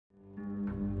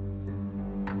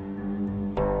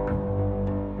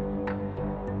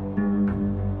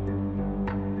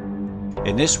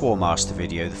In this Warmaster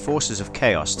video, the forces of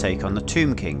Chaos take on the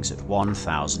Tomb Kings at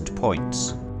 1000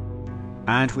 points,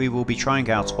 and we will be trying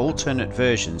out alternate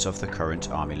versions of the current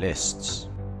army lists.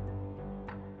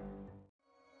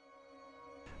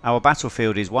 Our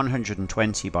battlefield is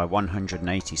 120 by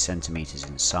 180 centimeters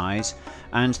in size,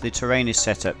 and the terrain is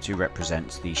set up to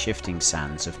represent the shifting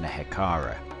sands of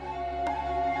Nehekara.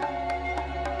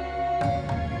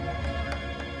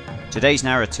 Today's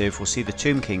narrative will see the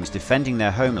Tomb Kings defending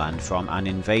their homeland from an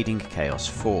invading Chaos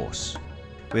force,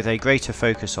 with a greater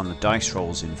focus on the dice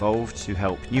rolls involved to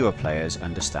help newer players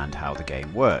understand how the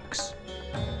game works.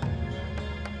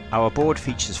 Our board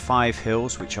features 5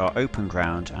 hills which are open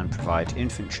ground and provide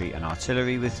infantry and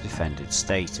artillery with defended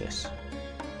status.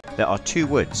 There are 2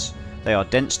 woods. They are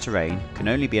dense terrain, can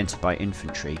only be entered by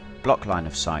infantry, block line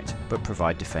of sight, but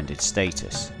provide defended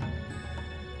status.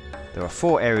 There are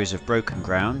 4 areas of broken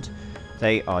ground.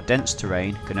 They are dense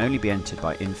terrain, can only be entered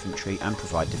by infantry and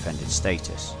provide defended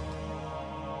status.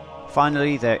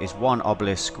 Finally, there is 1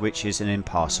 obelisk which is an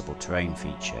impassable terrain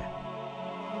feature.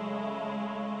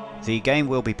 The game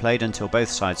will be played until both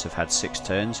sides have had 6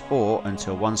 turns, or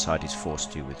until one side is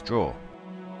forced to withdraw.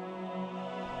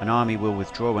 An army will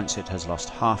withdraw once it has lost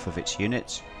half of its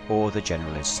units, or the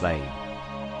general is slain.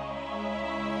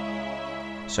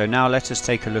 So now let us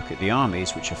take a look at the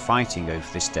armies which are fighting over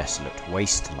this desolate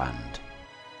wasteland.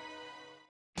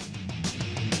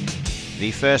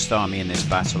 The first army in this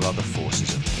battle are the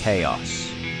forces of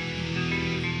Chaos.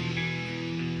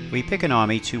 We pick an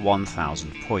army to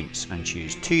 1000 points and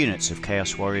choose 2 units of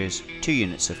Chaos Warriors, 2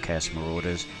 units of Chaos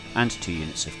Marauders and 2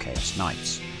 units of Chaos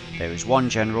Knights. There is 1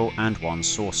 General and 1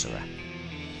 Sorcerer.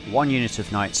 1 unit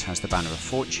of Knights has the Banner of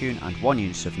Fortune and 1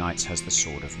 unit of Knights has the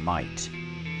Sword of Might.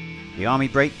 The army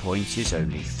breakpoint is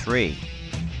only 3.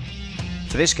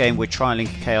 For this game we're trialling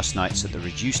Chaos Knights at the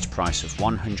reduced price of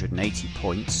 180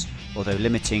 points, although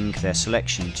limiting their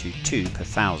selection to 2 per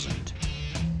 1000.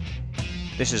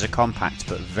 This is a compact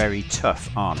but very tough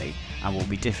army and will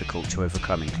be difficult to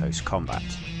overcome in close combat.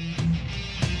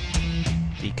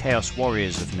 The Chaos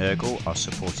Warriors of Nurgle are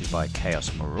supported by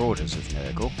Chaos Marauders of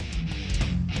Nurgle,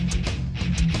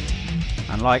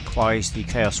 and likewise the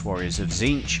Chaos Warriors of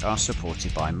Tzeentch are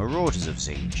supported by Marauders of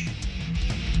Tzeentch.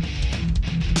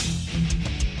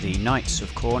 The Knights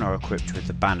of Khorne are equipped with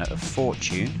the Banner of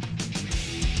Fortune,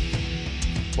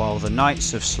 while the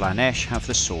Knights of Slaanesh have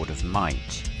the Sword of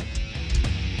Might.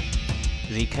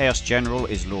 The Chaos General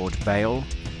is Lord Bale,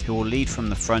 who will lead from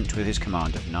the front with his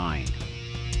command of 9.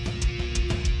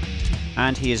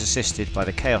 And he is assisted by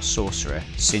the Chaos Sorcerer,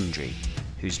 Sindri,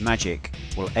 whose magic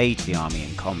will aid the army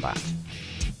in combat.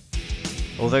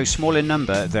 Although small in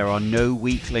number, there are no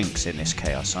weak links in this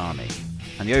Chaos army,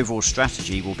 and the overall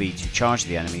strategy will be to charge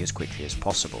the enemy as quickly as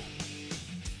possible.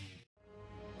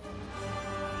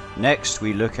 Next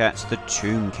we look at the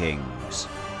Tomb Kings.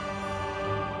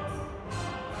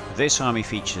 This army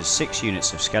features 6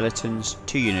 units of skeletons,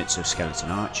 2 units of skeleton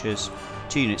archers,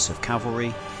 2 units of cavalry,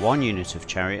 1 unit of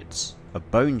chariots, a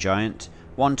bone giant,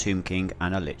 1 tomb king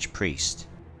and a lich priest.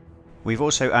 We've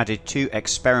also added 2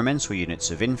 experimental units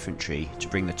of infantry to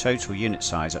bring the total unit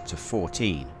size up to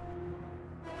 14.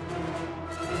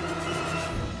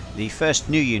 The first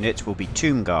new unit will be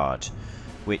Tomb Guard,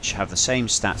 which have the same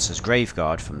stats as Grave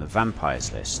Guard from the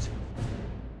Vampires list.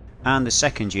 And the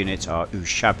second unit are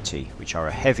Ushabti, which are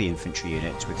a heavy infantry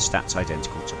unit with stats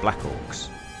identical to Black Orcs.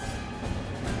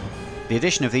 The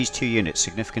addition of these 2 units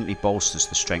significantly bolsters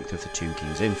the strength of the Tomb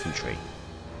King's infantry.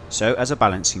 So as a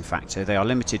balancing factor they are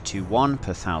limited to 1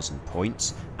 per 1000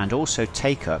 points and also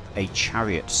take up a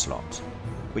chariot slot,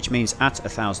 which means at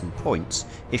 1000 points,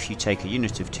 if you take a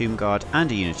unit of Tomb Guard and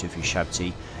a unit of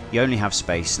Ushabti, you only have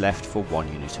space left for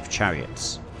 1 unit of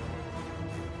chariots.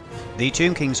 The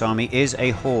Tomb King's army is a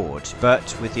horde,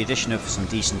 but with the addition of some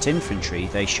decent infantry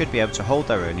they should be able to hold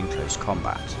their own in close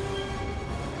combat.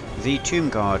 The Tomb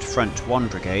Guard front 1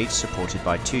 brigade supported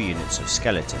by 2 units of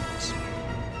skeletons,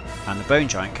 and the Bone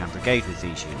Giant can brigade with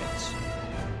these units.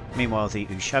 Meanwhile the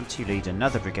Ushabti lead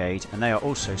another brigade and they are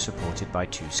also supported by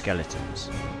 2 skeletons.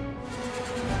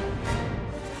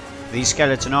 The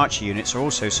Skeleton Archer units are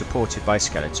also supported by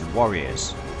Skeleton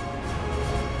Warriors,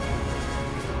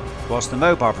 whilst the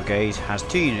Mobile Brigade has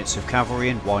 2 units of cavalry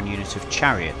and 1 unit of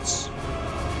chariots.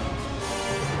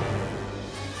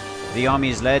 The army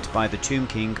is led by the Tomb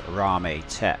King Rameh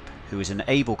Tep, who is an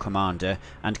able commander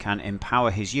and can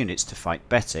empower his units to fight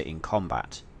better in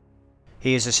combat.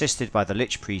 He is assisted by the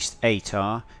Lich Priest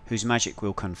Atar, whose magic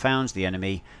will confound the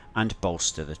enemy and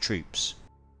bolster the troops.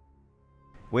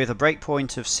 With a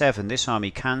breakpoint of 7, this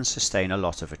army can sustain a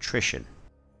lot of attrition,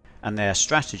 and their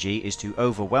strategy is to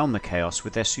overwhelm the Chaos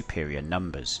with their superior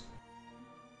numbers.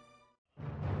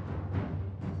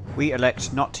 We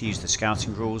elect not to use the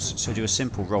scouting rules, so do a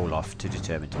simple roll-off to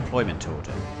determine deployment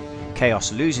order.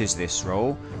 Chaos loses this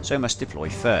roll, so must deploy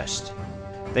first.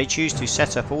 They choose to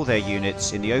set up all their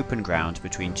units in the open ground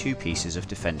between two pieces of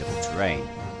defendable terrain.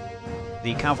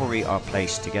 The cavalry are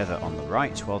placed together on the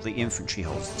right, while the infantry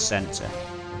holds the centre.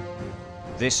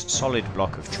 This solid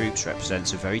block of troops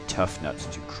represents a very tough nut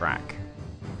to crack.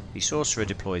 The sorcerer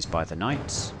deploys by the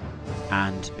knights,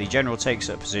 and the general takes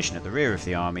up position at the rear of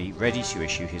the army, ready to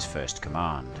issue his first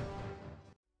command.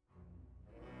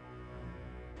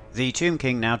 The Tomb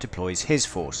King now deploys his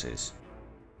forces.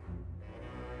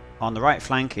 On the right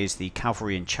flank is the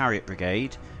Cavalry and Chariot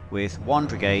Brigade, with one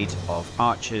brigade of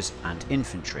archers and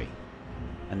infantry,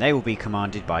 and they will be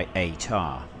commanded by a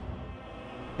Tar.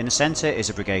 In the centre is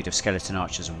a brigade of skeleton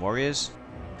archers and warriors,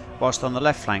 whilst on the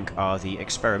left flank are the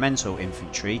experimental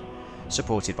infantry,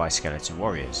 supported by skeleton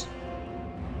warriors.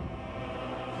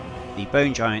 The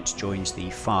Bone Giant joins the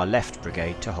far left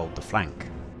brigade to hold the flank.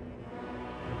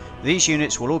 These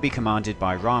units will all be commanded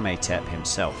by Rameh Tep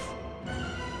himself.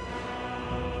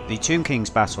 The Tomb King's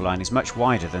battle line is much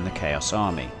wider than the Chaos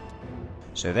army,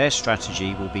 so their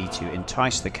strategy will be to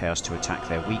entice the Chaos to attack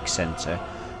their weak centre,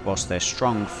 whilst their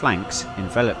strong flanks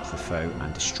envelop the foe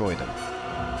and destroy them.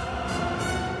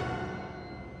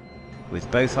 With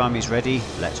both armies ready,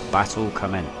 let battle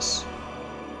commence.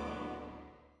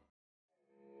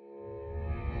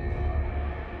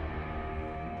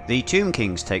 The Tomb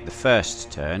Kings take the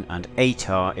first turn, and a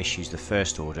Tar issues the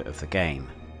first order of the game.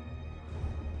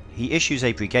 He issues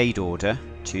a brigade order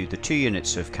to the 2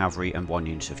 units of cavalry and 1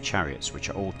 unit of chariots, which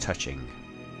are all touching.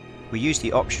 We use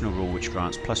the optional rule which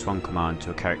grants +1 command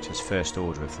to a character's first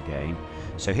order of the game,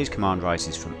 so his command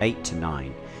rises from 8 to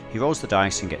 9. He rolls the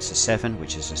dice and gets a 7,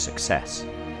 which is a success.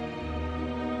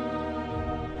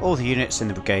 All the units in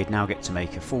the brigade now get to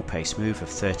make a full pace move of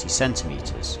 30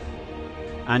 centimeters.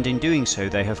 And in doing so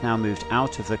they have now moved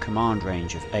out of the command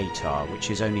range of a Tar, which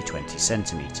is only 20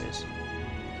 centimeters.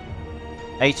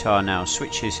 A Tar now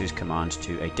switches his command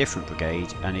to a different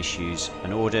brigade and issues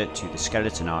an order to the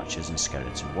skeleton archers and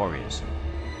skeleton warriors.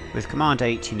 With command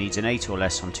 8 he needs an 8 or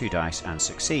less on 2 dice and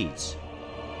succeeds.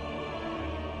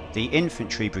 The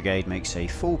infantry brigade makes a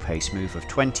full pace move of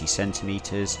 20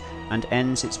 centimeters and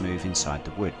ends its move inside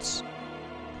the woods.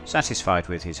 Satisfied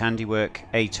with his handiwork,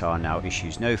 a Tar now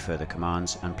issues no further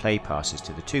commands and play passes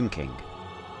to the Tomb King.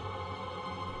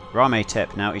 Rameh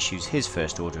Tep now issues his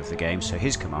first order of the game, so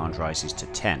his command rises to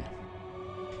 10.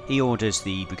 He orders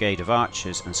the brigade of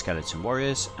archers and skeleton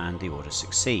warriors, and the order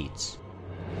succeeds.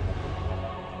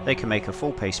 They can make a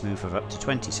full pace move of up to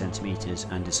 20 centimeters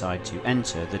and decide to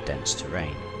enter the dense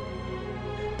terrain.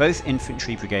 Both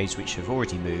infantry brigades which have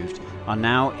already moved are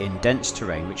now in dense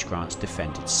terrain, which grants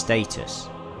defended status.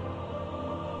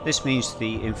 This means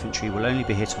the infantry will only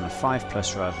be hit on a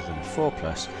 5+ rather than a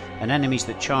 4+, and enemies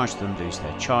that charge them lose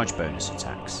their charge bonus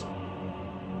attacks.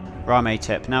 Rameh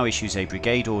Tep now issues a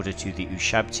brigade order to the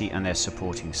Ushabti and their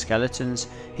supporting skeletons.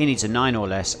 He needs a 9 or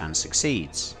less and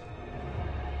succeeds.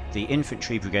 The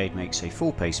infantry brigade makes a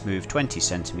full pace move 20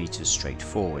 centimeters straight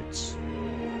forwards.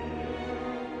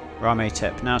 Rameh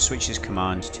Tep now switches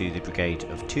command to the brigade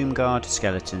of Tomb Guard,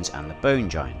 skeletons and the Bone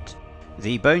Giant.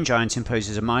 The Bone Giant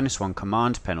imposes a -1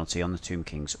 command penalty on the Tomb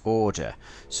King's order,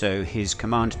 so his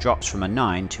command drops from a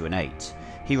 9 to an 8.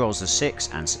 He rolls a 6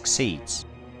 and succeeds.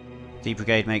 The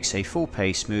brigade makes a full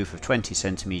pace move of 20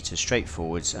 centimeters straight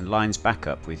forwards and lines back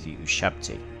up with the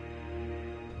Ushabti.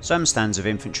 Some stands of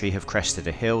infantry have crested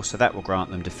a hill, so that will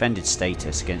grant them defended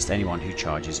status against anyone who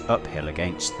charges uphill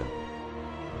against them.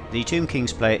 The Tomb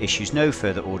King's player issues no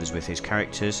further orders with his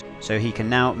characters, so he can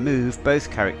now move both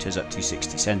characters up to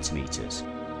 60 centimeters.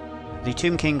 The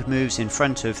Tomb King moves in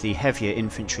front of the heavier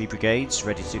infantry brigades,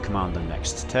 ready to command them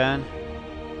next turn,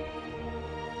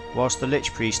 whilst the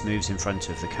Lich Priest moves in front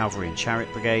of the cavalry and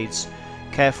chariot brigades,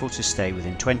 careful to stay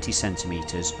within 20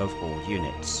 centimeters of all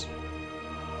units.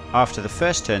 After the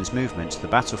first turn's movement, the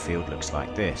battlefield looks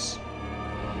like this.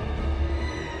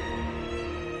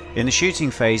 In the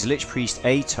shooting phase, Lich Priest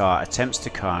a Tar attempts to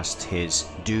cast his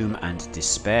Doom and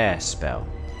Despair spell.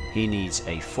 He needs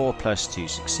a 4+ to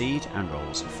succeed and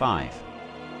rolls a 5.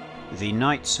 The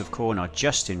Knights of Khorne are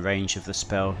just in range of the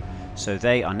spell, so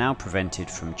they are now prevented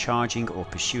from charging or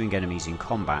pursuing enemies in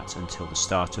combat until the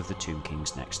start of the Tomb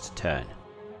King's next turn.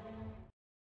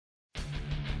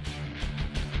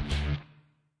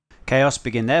 Chaos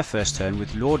begin their first turn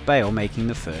with Lord Bale making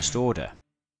the first order.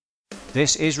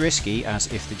 This is risky, as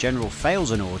if the general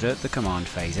fails an order, the command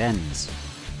phase ends.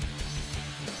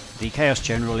 The Chaos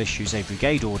General issues a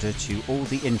brigade order to all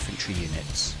the infantry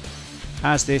units.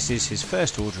 As this is his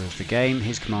first order of the game,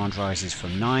 his command rises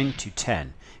from 9 to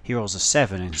 10. He rolls a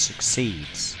 7 and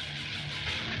succeeds.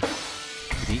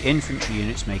 The infantry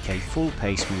units make a full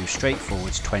pace move straight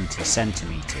forwards 20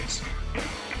 centimetres.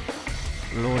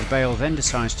 Lord Bale then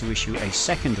decides to issue a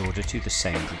second order to the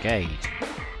same brigade.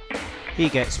 He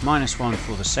gets -1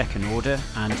 for the second order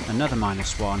and another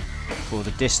 -1 for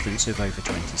the distance of over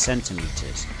 20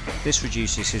 centimetres. This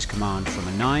reduces his command from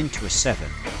a 9 to a 7.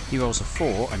 He rolls a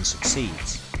 4 and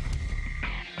succeeds.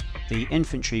 The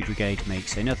infantry brigade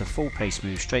makes another full pace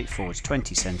move straight forwards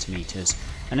 20 centimetres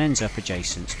and ends up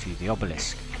adjacent to the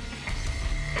obelisk.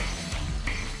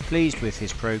 Pleased with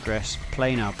his progress,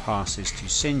 play now passes to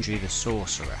Sindri the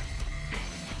Sorcerer.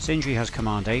 Sindri has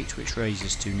command 8, which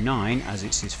raises to 9 as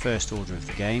it's his first order of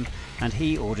the game, and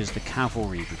he orders the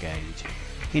cavalry brigade.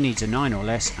 He needs a 9 or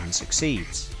less and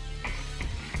succeeds.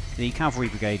 The cavalry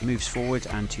brigade moves forward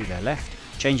and to their left,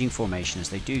 changing formation as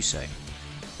they do so.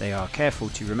 They are careful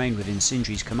to remain within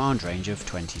Sindri's command range of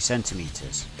 20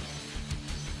 centimetres.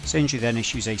 Sindri then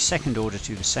issues a second order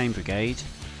to the same brigade.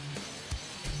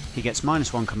 He gets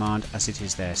 -1 command as it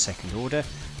is their second order,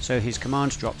 so his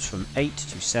command drops from 8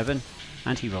 to 7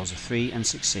 and he rolls a 3 and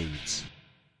succeeds.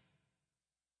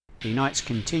 The knights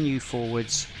continue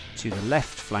forwards to the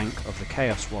left flank of the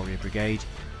Chaos Warrior Brigade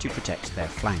to protect their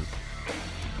flank.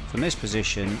 From this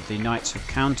position, the knights have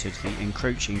countered the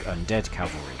encroaching undead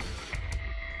cavalry,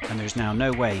 and there is now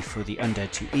no way for the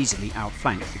undead to easily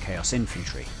outflank the Chaos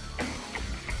Infantry.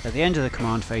 At the end of the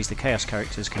command phase, the Chaos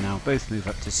characters can now both move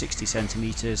up to 60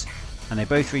 centimetres, and they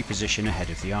both reposition ahead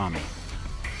of the army.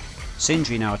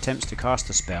 Sindri now attempts to cast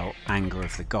the spell Anger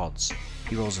of the Gods.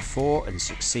 He rolls a 4 and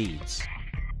succeeds.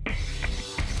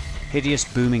 Hideous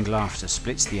booming laughter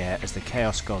splits the air as the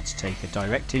Chaos Gods take a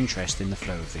direct interest in the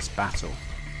flow of this battle.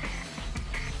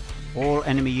 All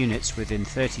enemy units within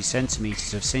 30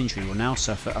 centimetres of Sindri will now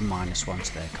suffer a -1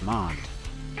 to their command.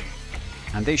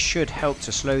 And this should help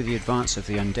to slow the advance of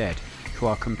the undead, who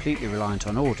are completely reliant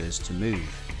on orders to move.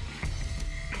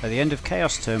 At the end of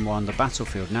Chaos Turn 1, the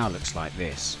battlefield now looks like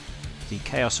this. The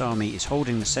Chaos army is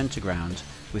holding the centre ground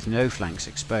with no flanks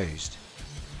exposed.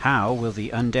 How will the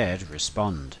undead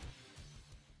respond?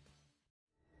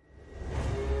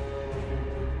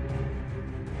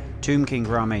 Tomb King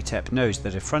Rameh Tep knows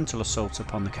that a frontal assault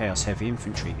upon the Chaos Heavy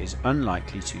Infantry is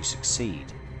unlikely to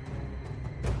succeed.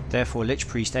 Therefore, Lich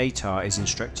Priest Atar is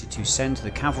instructed to send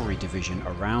the cavalry division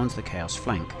around the Chaos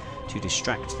flank to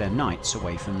distract their knights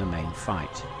away from the main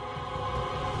fight.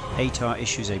 Atar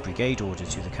issues a brigade order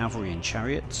to the cavalry and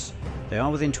chariots. They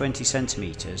are within 20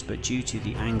 centimetres, but due to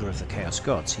the anger of the Chaos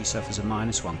Gods, he suffers a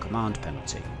 -1 command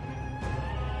penalty.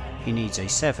 He needs a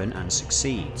 7 and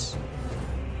succeeds.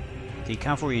 The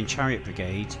cavalry and chariot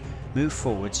brigade move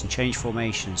forwards and change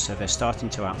formations, so they're starting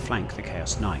to outflank the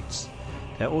Chaos Knights.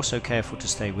 They're also careful to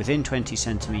stay within 20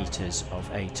 centimetres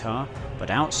of Atar,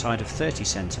 but outside of 30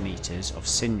 centimetres of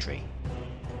Sindri.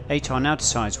 Atar now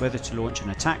decides whether to launch an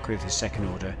attack with his second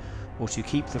order, or to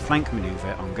keep the flank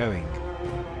manoeuvre ongoing.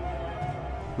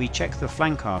 We check the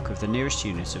flank arc of the nearest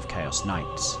unit of Chaos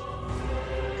Knights.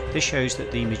 This shows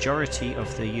that the majority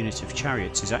of the unit of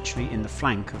chariots is actually in the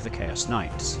flank of the Chaos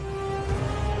Knights.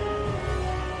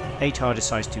 Atar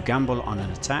decides to gamble on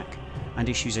an attack, and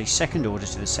issues a second order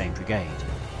to the same brigade.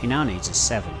 He now needs a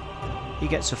 7. He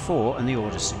gets a 4 and the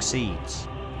order succeeds.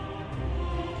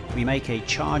 We make a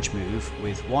charge move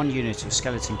with 1 unit of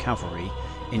skeleton cavalry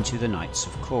into the Knights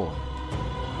of Khorne.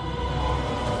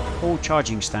 All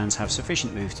charging stands have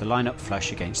sufficient move to line up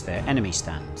flush against their enemy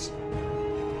stands.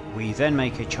 We then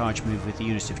make a charge move with the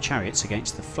unit of chariots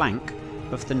against the flank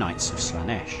of the Knights of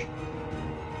Slaanesh.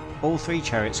 All 3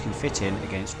 chariots can fit in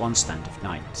against 1 stand of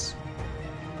knights.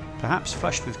 Perhaps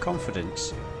flushed with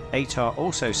confidence, Atar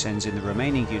also sends in the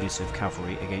remaining unit of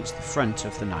cavalry against the front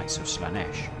of the Knights of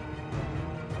Slaanesh.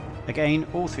 Again,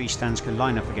 all 3 stands can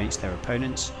line up against their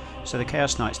opponents, so the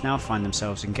Chaos Knights now find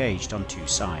themselves engaged on 2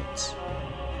 sides.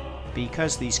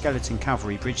 Because the skeleton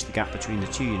cavalry bridge the gap between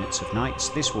the 2 units of knights,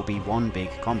 this will be one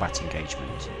big combat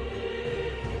engagement.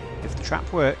 If the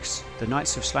trap works, the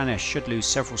Knights of Slaanesh should lose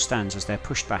several stands as they're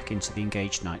pushed back into the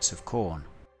engaged Knights of Khorne.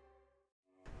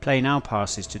 Play now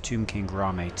passes to Tomb King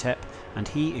Rameh Tep, and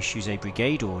he issues a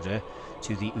brigade order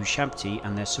to the Ushabti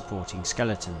and their supporting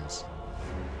skeletons.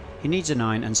 He needs a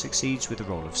 9 and succeeds with a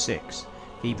roll of 6.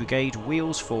 The brigade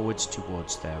wheels forwards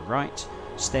towards their right,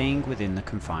 staying within the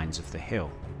confines of the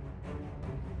hill.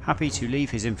 Happy to leave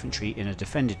his infantry in a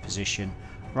defended position,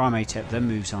 Rameh Tep then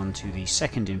moves on to the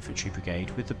 2nd Infantry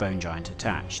Brigade with the Bone Giant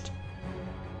attached.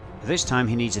 This time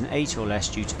he needs an 8 or less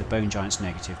due to the Bone Giant's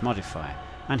negative modifier,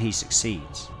 and he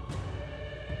succeeds.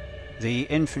 The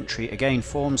infantry again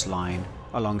forms line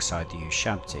alongside the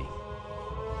Ushabti.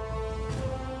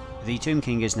 The Tomb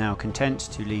King is now content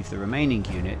to leave the remaining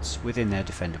units within their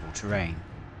defendable terrain,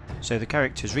 so the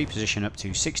characters reposition up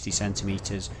to 60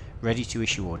 cm, ready to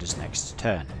issue orders next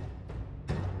turn.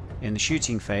 In the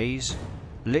shooting phase,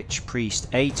 Lich Priest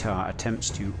Atar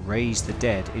attempts to raise the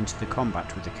dead into the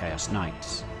combat with the Chaos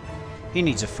Knights. He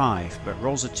needs a 5 but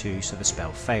rolls a 2, so the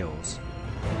spell fails.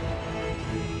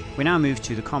 We now move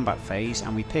to the combat phase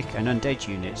and we pick an undead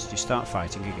unit to start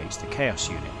fighting against the Chaos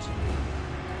unit.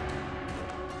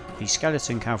 The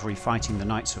Skeleton Cavalry fighting the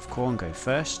Knights of Khorne go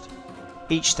first.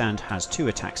 Each stand has 2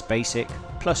 attacks basic,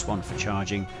 plus 1 for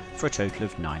charging, for a total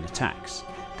of 9 attacks.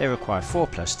 They require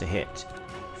 4+ to hit.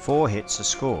 4 hits are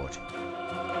scored.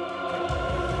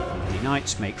 The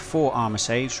Knights make 4 armour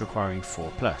saves requiring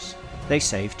 4+. They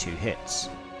save 2 hits.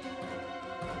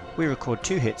 We record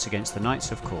 2 hits against the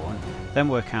Knights of Khorne, then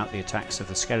work out the attacks of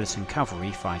the Skeleton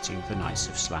Cavalry fighting the Knights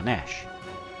of Slaanesh.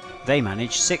 They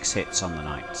manage 6 hits on the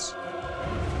Knights.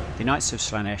 The Knights of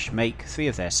Slaanesh make 3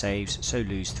 of their saves, so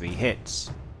lose 3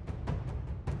 hits.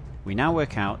 We now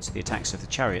work out the attacks of the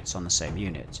Chariots on the same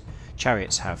unit.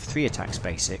 Chariots have 3 attacks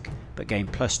basic, but gain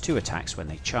 +2 attacks when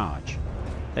they charge.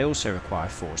 They also require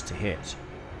 4s to hit.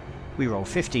 We roll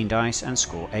 15 dice and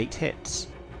score 8 hits.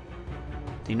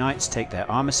 The Knights take their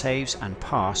armour saves and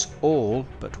pass all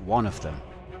but 1 of them.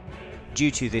 Due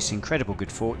to this incredible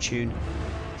good fortune,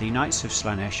 the Knights of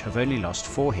Slaanesh have only lost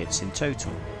 4 hits in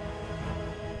total.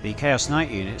 The Chaos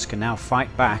Knight units can now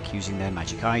fight back using their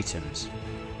magic items.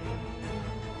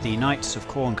 The Knights of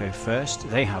Khorne go first.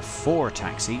 They have 4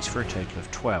 attacks each for a total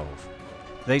of 12.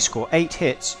 They score 8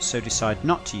 hits, so decide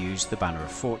not to use the Banner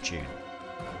of Fortune.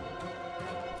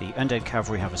 The Undead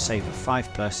Cavalry have a save of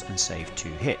 5+ and save 2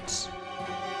 hits.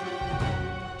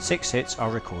 6 hits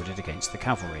are recorded against the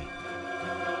cavalry.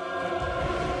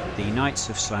 The Knights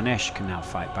of Slaanesh can now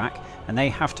fight back, and they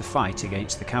have to fight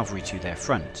against the cavalry to their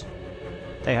front.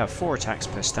 They have 4 attacks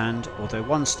per stand, although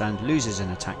one stand loses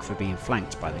an attack for being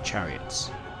flanked by the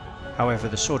chariots. However,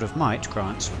 the Sword of Might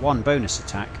grants 1 bonus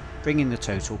attack, bringing the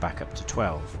total back up to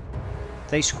 12.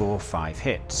 They score 5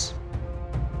 hits.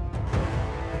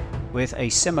 With a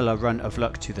similar run of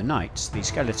luck to the Knights, the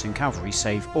Skeleton Cavalry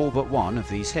save all but 1 of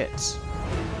these hits.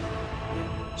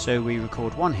 So we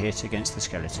record 1 hit against the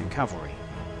Skeleton Cavalry.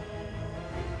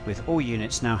 With all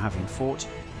units now having fought,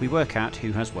 we work out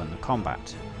who has won the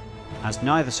combat. As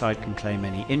neither side can claim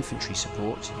any infantry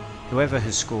support, whoever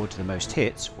has scored the most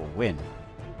hits will win.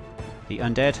 The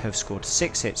Undead have scored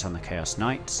 6 hits on the Chaos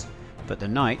Knights, but the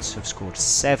Knights have scored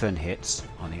 7 hits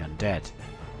on the Undead.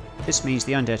 This means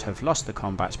the Undead have lost the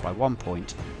combat by 1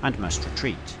 point and must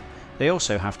retreat. They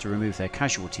also have to remove their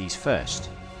casualties first.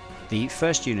 The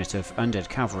first unit of Undead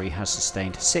Cavalry has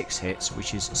sustained 6 hits,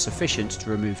 which is sufficient to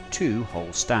remove 2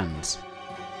 whole stands.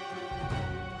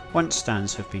 Once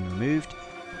stands have been removed,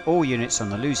 all units on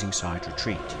the losing side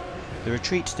retreat. The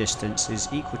retreat distance is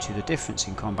equal to the difference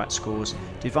in combat scores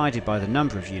divided by the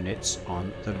number of units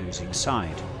on the losing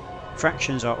side.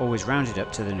 Fractions are always rounded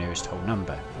up to the nearest whole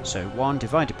number, so 1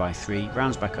 divided by 3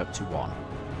 rounds back up to 1.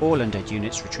 All undead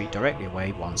units retreat directly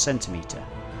away 1 centimetre.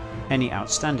 Any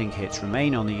outstanding hits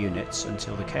remain on the units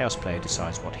until the Chaos player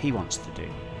decides what he wants to do.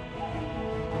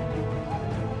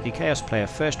 The Chaos player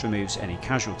first removes any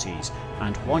casualties,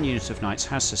 and 1 unit of Knights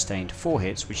has sustained 4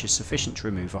 hits, which is sufficient to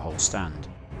remove a whole stand.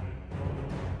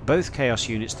 Both Chaos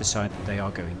units decide that they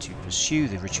are going to pursue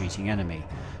the retreating enemy,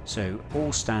 so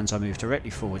all stands are moved directly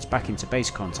forwards back into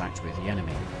base contact with the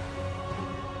enemy.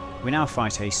 We now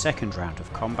fight a second round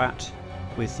of combat,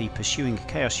 with the pursuing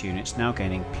Chaos units now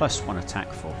gaining +1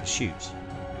 attack for pursuit.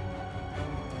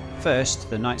 First,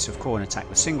 the Knights of Khorne attack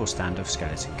the single stand of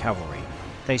Skeleton Cavalry.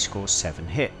 They score 7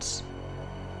 hits.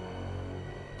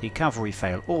 The cavalry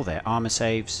fail all their armour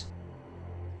saves,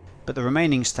 but the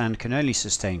remaining stand can only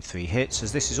sustain 3 hits,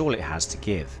 as this is all it has to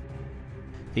give.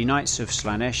 The Knights of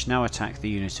Slaanesh now attack the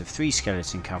unit of 3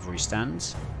 Skeleton Cavalry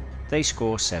stands. They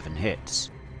score 7 hits.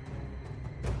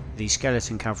 The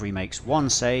Skeleton Cavalry makes 1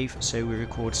 save, so we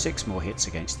record 6 more hits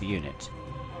against the unit.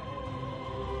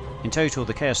 In total,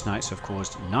 the Chaos Knights have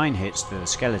caused 9 hits to the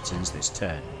Skeletons this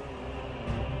turn.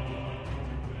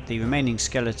 The remaining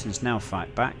Skeletons now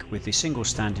fight back, with the single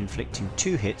stand inflicting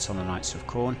 2 hits on the Knights of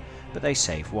Khorne, but they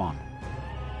save 1.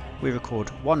 We record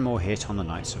 1 more hit on the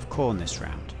Knights of Khorne this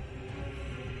round.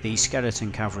 The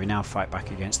Skeleton Cavalry now fight back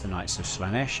against the Knights of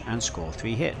Slaanesh and score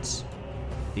 3 hits.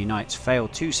 The Knights fail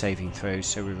 2 saving throws,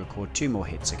 so we record 2 more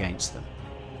hits against them.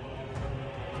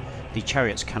 The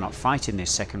Chariots cannot fight in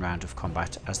this second round of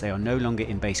combat, as they are no longer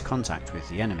in base contact with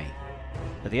the enemy.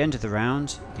 At the end of the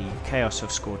round, the Chaos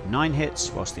have scored 9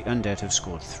 hits, whilst the Undead have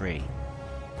scored 3.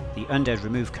 The Undead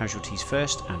remove casualties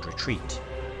first and retreat.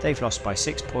 They've lost by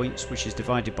 6 points, which is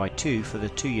divided by 2 for the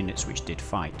 2 units which did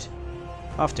fight.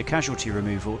 After casualty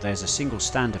removal, there's a single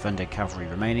stand of Undead Cavalry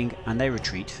remaining, and they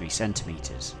retreat 3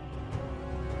 centimetres.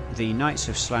 The Knights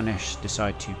of Slaanesh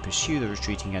decide to pursue the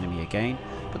retreating enemy again,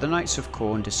 but the Knights of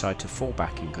Khorne decide to fall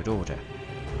back in good order.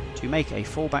 To make a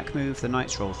fallback move, the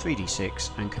Knights roll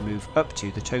 3d6 and can move up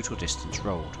to the total distance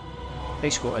rolled. They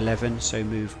score 11, so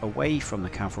move away from the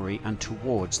cavalry and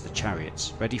towards the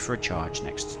chariots, ready for a charge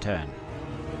next turn.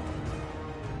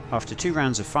 After 2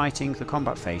 rounds of fighting, the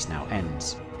combat phase now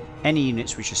ends. Any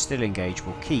units which are still engaged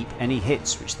will keep any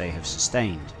hits which they have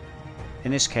sustained.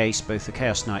 In this case, both the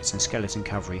Chaos Knights and Skeleton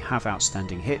Cavalry have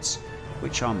outstanding hits,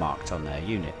 which are marked on their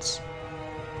units.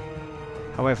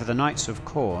 However, the Knights of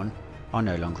Khorne are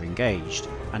no longer engaged,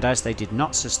 and as they did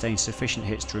not sustain sufficient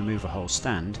hits to remove a whole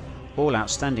stand, all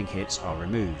outstanding hits are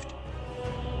removed.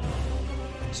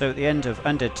 So at the end of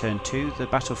Undead turn 2, the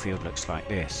battlefield looks like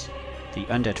this. The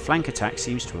Undead flank attack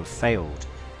seems to have failed,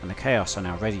 and the Chaos are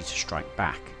now ready to strike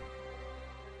back.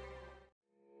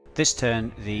 This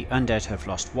turn, the Undead have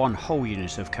lost 1 whole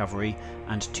unit of cavalry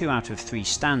and 2 out of 3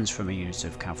 stands from a unit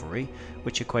of cavalry,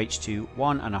 which equates to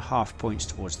 1.5 points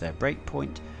towards their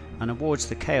breakpoint and awards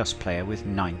the Chaos player with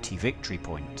 90 victory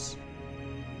points.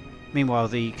 Meanwhile,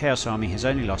 the Chaos army has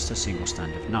only lost a single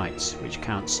stand of knights, which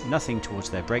counts nothing towards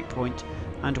their breakpoint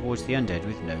and awards the Undead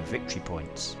with no victory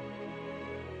points.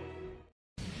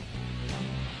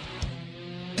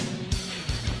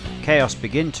 Chaos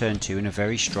begin turn 2 in a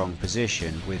very strong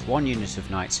position, with 1 unit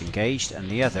of knights engaged and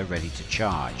the other ready to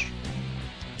charge.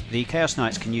 The Chaos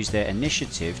Knights can use their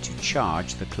initiative to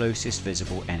charge the closest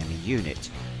visible enemy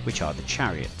unit, which are the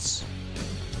chariots.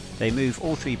 They move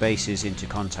all 3 bases into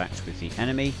contact with the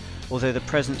enemy, although the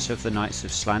presence of the Knights of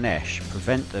Slaanesh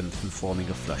prevent them from forming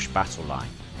a flush battle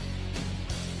line.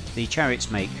 The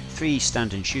chariots make 3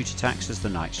 stand and shoot attacks as the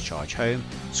knights charge home,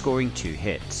 scoring 2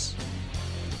 hits.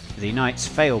 The Knights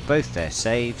fail both their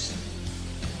saves,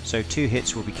 so 2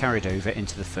 hits will be carried over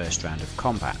into the first round of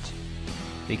combat.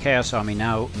 The Chaos Army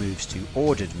now moves to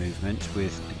ordered movement,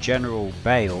 with General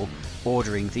Bale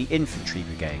ordering the infantry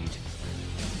brigade.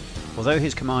 Although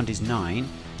his command is 9,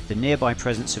 the nearby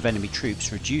presence of enemy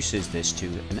troops reduces this to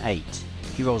an 8.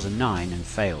 He rolls a 9 and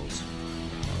fails.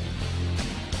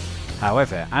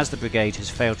 However, as the brigade has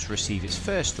failed to receive its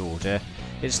first order,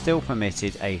 it is still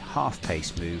permitted a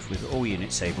half-pace move, with all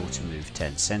units able to move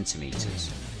 10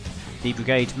 centimetres. The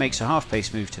brigade makes a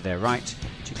half-pace move to their right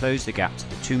to close the gap to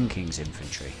the Tomb King's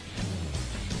infantry.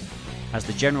 As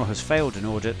the general has failed an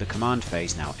order, the command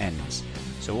phase now ends,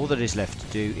 so all that is left to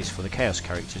do is for the Chaos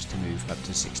characters to move up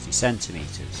to 60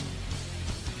 centimetres.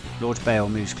 Lord Bale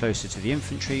moves closer to the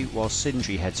infantry, while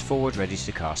Sindri heads forward ready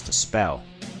to cast a spell.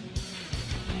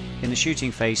 In the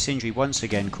shooting phase, Sindri once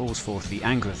again calls forth the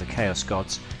anger of the Chaos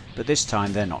Gods, but this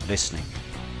time they're not listening.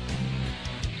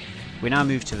 We now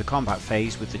move to the combat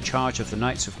phase with the charge of the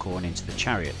Knights of Khorne into the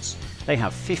chariots. They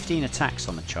have 15 attacks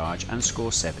on the charge and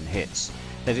score 7 hits.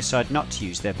 They decide not to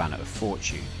use their Banner of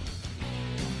Fortune.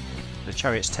 The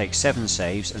chariots take 7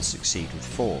 saves and succeed with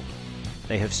 4.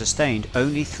 They have sustained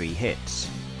only 3 hits.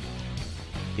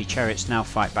 The chariots now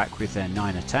fight back with their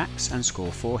 9 attacks and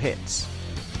score 4 hits.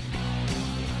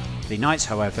 The Knights,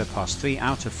 however, pass 3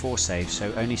 out of 4 saves,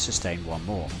 so only sustain 1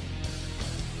 more.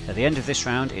 At the end of this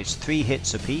round, it's 3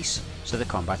 hits apiece, so the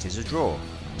combat is a draw.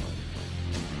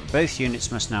 Both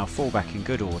units must now fall back in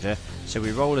good order, so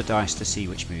we roll a dice to see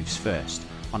which moves first.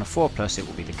 On a 4+, it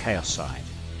will be the Chaos side.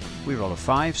 We roll a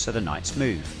 5, so the Knights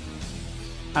move.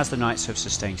 As the Knights have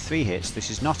sustained 3 hits, this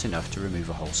is not enough to remove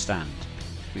a whole stand.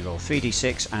 We roll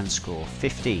 3d6 and score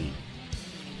 15.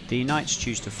 The Knights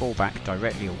choose to fall back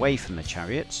directly away from the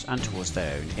chariots and towards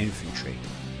their own infantry.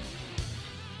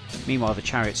 Meanwhile, the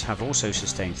chariots have also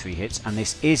sustained 3 hits, and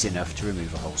this is enough to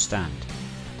remove a whole stand.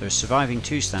 Those surviving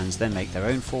 2 stands then make their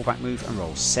own fallback move and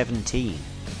roll 17.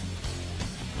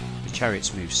 The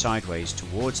chariots move sideways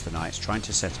towards the Knights, trying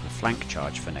to set up a flank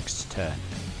charge for next turn.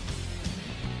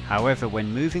 However,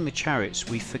 when moving the chariots,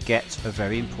 we forget a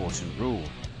very important rule.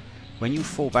 When you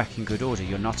fall back in good order,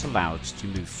 you're not allowed to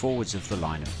move forwards of the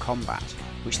line of combat,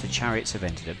 which the chariots have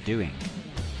ended up doing.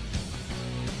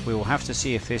 We will have to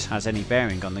see if this has any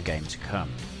bearing on the game to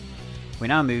come. We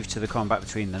now move to the combat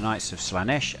between the Knights of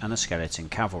Slaanesh and the Skeleton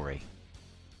Cavalry.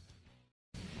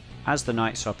 As the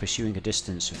Knights are pursuing a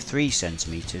distance of 3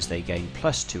 centimetres, they gain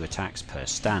 +2 attacks per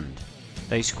stand.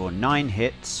 They score 9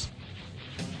 hits,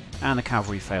 and the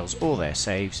Cavalry fails all their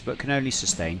saves but can only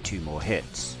sustain 2 more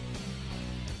hits.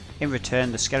 In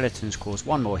return, the skeletons cause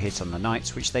one more hit on the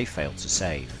knights, which they fail to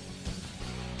save.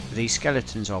 These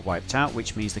skeletons are wiped out,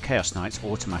 which means the Chaos Knights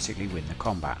automatically win the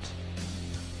combat.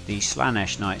 The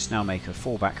Slaanesh Knights now make a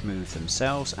fallback move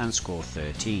themselves and score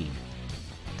 13.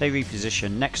 They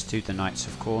reposition next to the Knights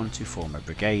of Khorne to form a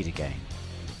brigade again.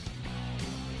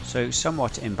 So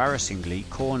somewhat embarrassingly,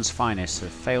 Khorne's finest have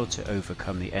failed to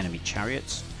overcome the enemy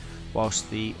chariots,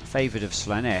 whilst the favoured of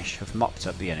Slaanesh have mopped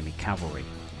up the enemy cavalry.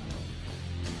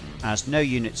 As no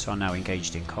units are now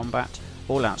engaged in combat,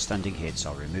 all outstanding hits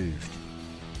are removed.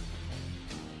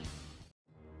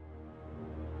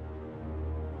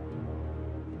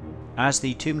 As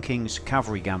the Tomb King's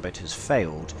cavalry gambit has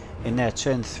failed, in their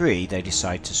turn 3 they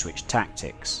decide to switch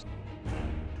tactics.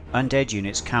 Undead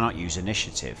units cannot use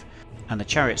initiative, and the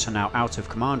chariots are now out of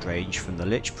command range from the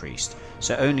Lich Priest,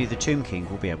 so only the Tomb King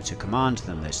will be able to command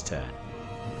them this turn.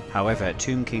 However,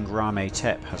 Tomb King Rameh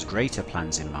Tep has greater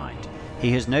plans in mind.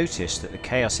 He has noticed that the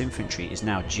Chaos Infantry is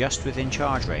now just within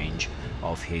charge range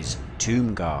of his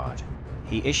Tomb Guard.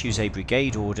 He issues a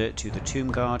brigade order to the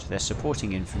Tomb Guard, their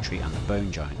supporting infantry and the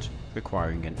Bone Giant,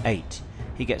 requiring an 8.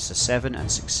 He gets a 7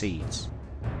 and succeeds.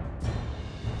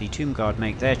 The Tomb Guard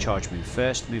make their charge move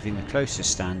first, moving the closest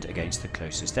stand against the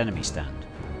closest enemy stand.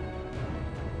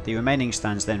 The remaining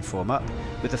stands then form up,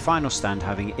 with the final stand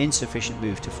having insufficient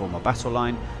move to form a battle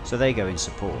line, so they go in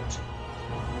support.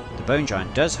 The Bone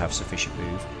Giant does have sufficient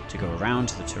move to go around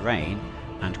the terrain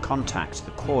and contact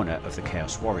the corner of the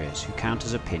Chaos Warriors, who count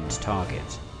as a pinned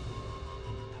target.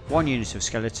 One unit of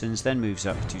skeletons then moves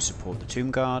up to support the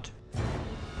Tomb Guard,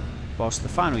 whilst the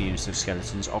final unit of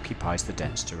skeletons occupies the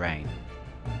dense terrain.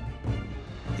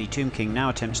 The Tomb King now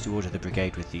attempts to order the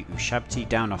brigade with the Ushabti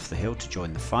down off the hill to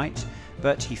join the fight,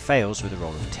 but he fails with a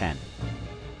roll of 10.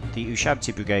 The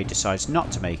Ushabti brigade decides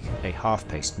not to make a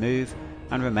half-paced move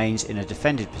and remains in a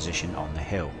defended position on the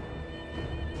hill.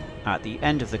 At the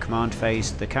end of the command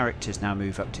phase, the characters now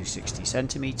move up to 60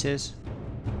 centimeters,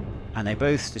 and they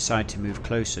both decide to move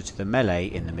closer to the melee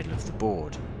in the middle of the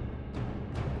board.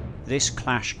 This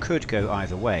clash could go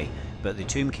either way, but the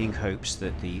Tomb King hopes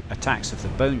that the attacks of the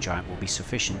Bone Giant will be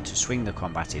sufficient to swing the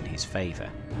combat in his favour.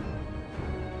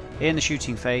 In the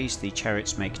shooting phase, the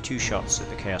chariots make 2 shots at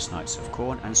the Chaos Knights of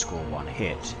Khorne and score 1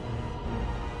 hit.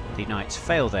 The Knights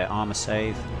fail their armour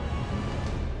save,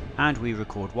 and we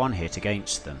record 1 hit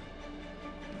against them.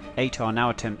 Atar now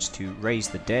attempts to raise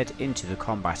the dead into the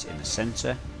combat in the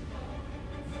centre.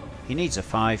 He needs a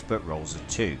 5 but rolls a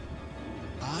 2.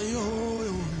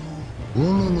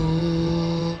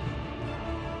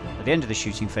 At the end of the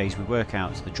shooting phase, we work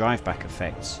out the drive back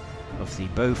effects of the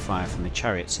bow fire from the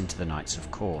chariots into the Knights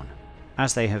of Khorne.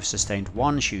 As they have sustained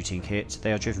 1 shooting hit,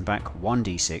 they are driven back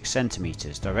 1d6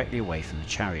 centimeters directly away from the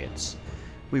chariots.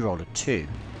 We roll a 2.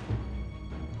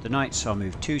 The Knights are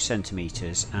moved 2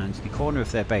 centimeters and the corner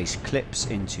of their base clips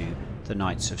into the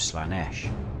Knights of Slaanesh.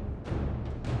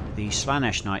 The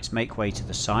Slaanesh Knights make way to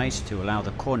the side to allow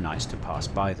the Khorne Knights to pass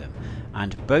by them,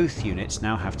 and both units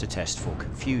now have to test for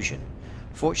confusion.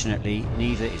 Fortunately,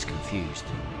 neither is confused.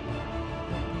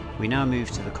 We now move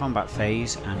to the combat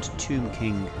phase, and Tomb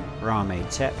King Rameh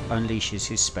Tep unleashes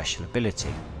his special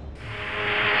ability.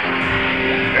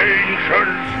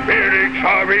 Ancient spirits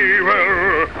of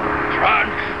evil,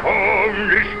 transform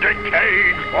this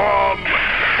decayed form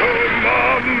to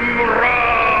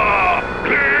Mum-Ra,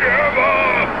 the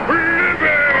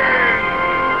ever-living!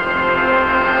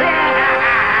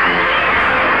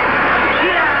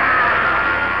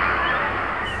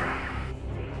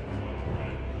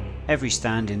 Every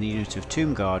stand in the unit of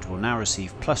Tomb Guard will now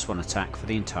receive +1 attack for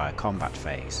the entire combat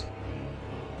phase.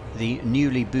 The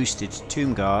newly boosted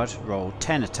Tomb Guard roll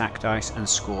 10 attack dice and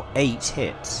score 8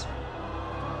 hits.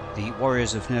 The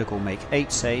Warriors of Nurgle make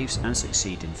 8 saves and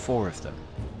succeed in 4 of them.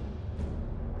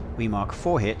 We mark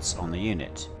 4 hits on the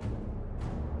unit.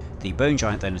 The Bone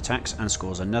Giant then attacks and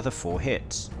scores another 4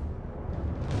 hits.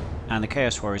 And the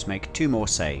Chaos Warriors make 2 more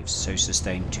saves, so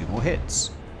sustain 2 more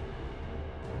hits.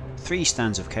 3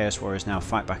 stands of Chaos Warriors now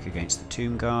fight back against the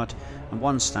Tomb Guard, and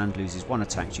 1 stand loses 1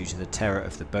 attack due to the terror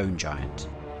of the Bone Giant.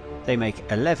 They make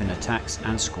 11 attacks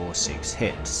and score 6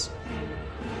 hits.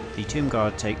 The Tomb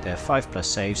Guard take their 5+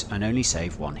 saves and only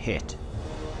save 1 hit.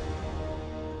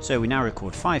 So we now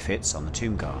record 5 hits on the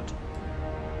Tomb Guard.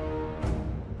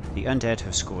 The Undead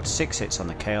have scored 6 hits on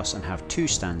the Chaos and have 2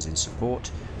 stands in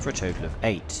support, for a total of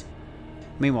 8.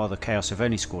 Meanwhile, the Chaos have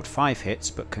only scored 5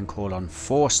 hits but can call on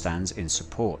 4 stands in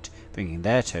support, bringing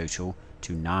their total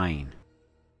to 9.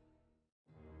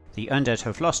 The Undead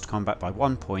have lost combat by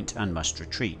 1 point and must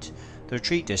retreat. The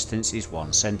retreat distance is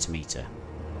 1 centimeter.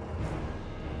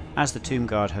 As the Tomb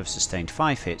Guard have sustained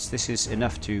 5 hits, this is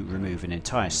enough to remove an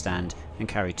entire stand and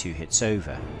carry 2 hits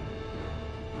over.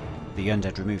 The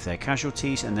Undead remove their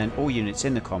casualties, and then all units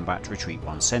in the combat retreat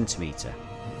 1 centimetre.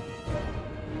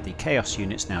 The Chaos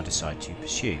units now decide to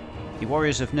pursue. The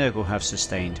Warriors of Nurgle have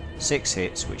sustained 6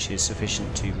 hits, which is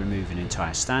sufficient to remove an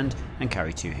entire stand and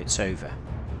carry 2 hits over.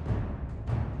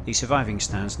 The surviving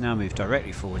stands now move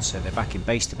directly forward, so they're back in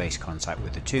base-to-base contact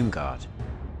with the Tomb Guard.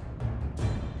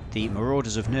 The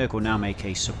Marauders of Nurgle now make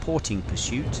a supporting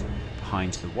pursuit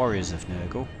behind the Warriors of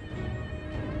Nurgle,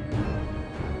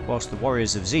 whilst the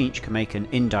Warriors of Tzeentch can make an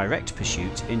indirect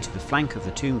pursuit into the flank of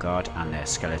the Tomb Guard and their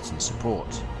skeleton support.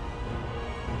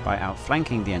 By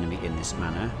outflanking the enemy in this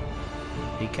manner,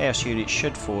 the Chaos unit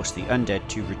should force the Undead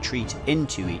to retreat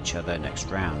into each other next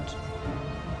round.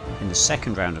 In the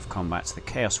second round of combat, the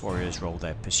Chaos Warriors roll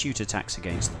their pursuit attacks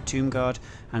against the Tomb Guard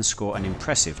and score an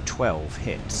impressive 12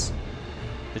 hits.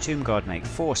 The Tomb Guard make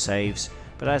 4 saves,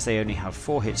 but as they only have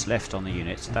 4 hits left on the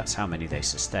unit, that's how many they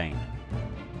sustain.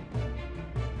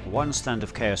 1 stand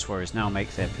of Chaos Warriors now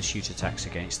make their pursuit attacks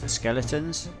against the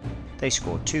Skeletons. They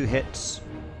score 2 hits,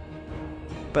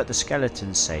 but the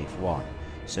Skeletons save 1,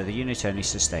 so the unit only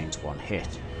sustains 1 hit.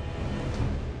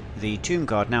 The Tomb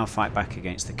Guard now fight back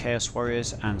against the Chaos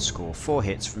Warriors and score 4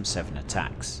 hits from 7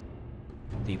 attacks.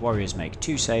 The Warriors make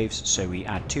 2 saves, so we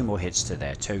add 2 more hits to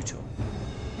their total.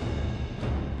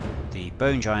 The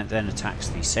Bone Giant then attacks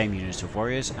the same unit of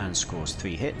Warriors and scores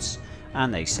 3 hits,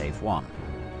 and they save 1.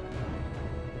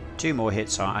 2 more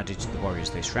hits are added to the Warriors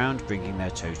this round, bringing their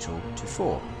total to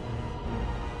 4.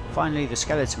 Finally, the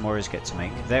Skeleton Warriors get to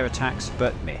make their attacks,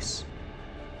 but miss.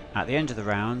 At the end of the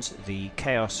round, the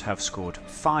Chaos have scored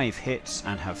 5 hits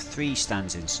and have 3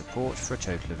 stands in support for a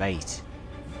total of 8,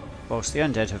 whilst the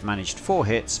Undead have managed 4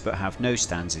 hits but have no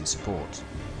stands in support.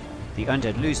 The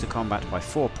Undead lose the combat by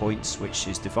 4 points, which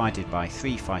is divided by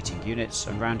 3 fighting units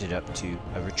and rounded up to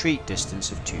a retreat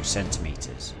distance of 2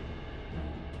 centimetres.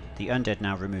 The Undead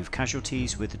now remove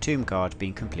casualties, with the Tomb Guard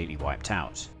being completely wiped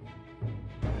out.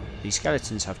 The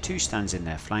Skeletons have 2 stands in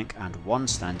their flank and 1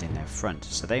 stand in their front,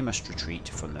 so they must retreat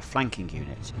from the flanking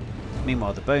unit.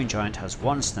 Meanwhile, the Bone Giant has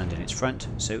 1 stand in its front,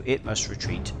 so it must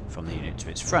retreat from the unit to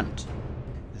its front.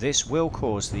 This will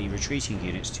cause the retreating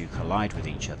units to collide with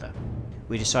each other.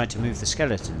 We decide to move the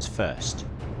Skeletons first.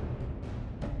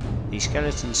 The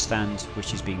Skeleton stand,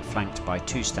 which is being flanked by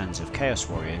 2 stands of Chaos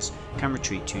Warriors, can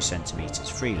retreat 2 centimetres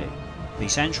freely. The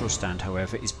central stand,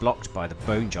 however, is blocked by the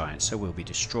Bone Giant, so will be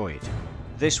destroyed.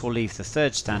 This will leave the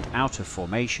third stand out of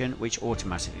formation, which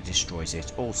automatically destroys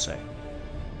it also.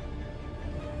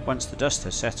 Once the dust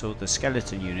has settled, the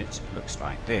Skeleton unit looks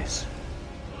like this.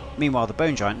 Meanwhile, the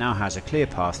Bone Giant now has a clear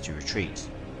path to retreat.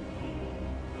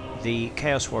 The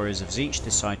Chaos Warriors of Tzeentch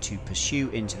decide to pursue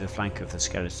into the flank of the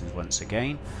Skeletons once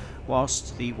again,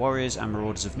 whilst the Warriors and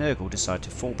Marauders of Nurgle decide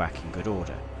to fall back in good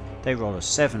order. They roll a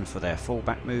 7 for their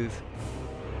fallback move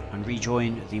and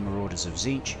rejoin the Marauders of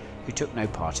Tzeentch, who took no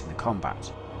part in the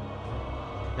combat.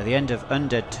 At the end of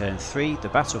Undead turn 3, the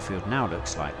battlefield now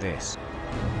looks like this.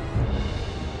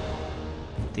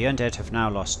 The Undead have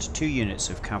now lost 2 units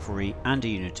of cavalry and a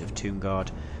unit of Tomb Guard,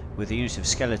 with the unit of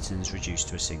Skeletons reduced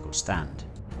to a single stand.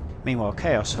 Meanwhile,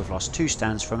 Chaos have lost 2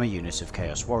 stands from a unit of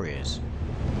Chaos Warriors.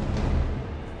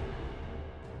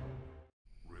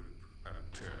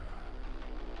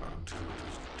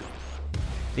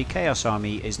 The Chaos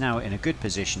Army is now in a good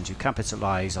position to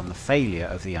capitalise on the failure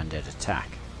of the Undead attack.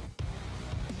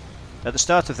 At the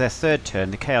start of their third turn,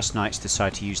 the Chaos Knights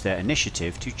decide to use their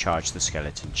initiative to charge the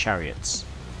Skeleton chariots.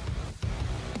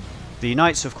 The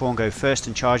Knights of Khorne go first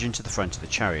and charge into the front of the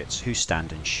chariots, who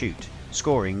stand and shoot,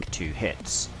 scoring 2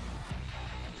 hits.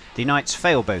 The Knights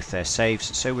fail both their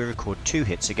saves, so we record 2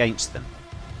 hits against them.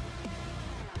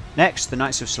 Next, the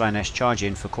Knights of Slaanesh charge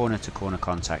in for corner-to-corner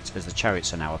contact, as the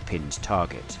chariots are now a pinned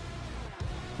target.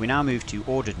 We now move to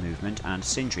ordered movement, and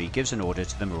Sindri gives an order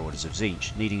to the Marauders of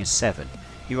Tzeentch, needing a 7.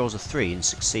 He rolls a 3 and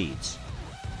succeeds.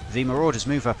 The Marauders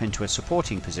move up into a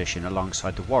supporting position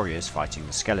alongside the Warriors fighting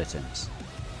the Skeletons.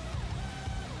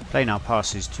 Play now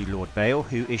passes to Lord Bale,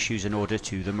 who issues an order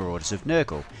to the Marauders of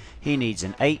Nurgle. He needs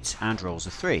an 8 and rolls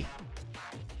a 3.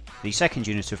 The second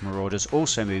unit of Marauders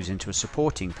also moves into a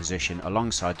supporting position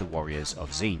alongside the Warriors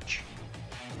of Tzeentch.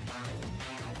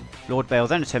 Lord Bale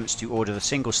then attempts to order the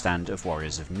single stand of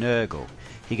Warriors of Nurgle.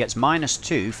 He gets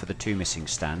 -2 for the 2 missing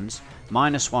stands,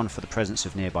 -1 for the presence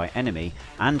of nearby enemy,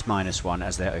 and -1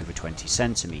 as they're over 20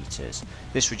 centimetres.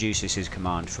 This reduces his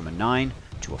command from a 9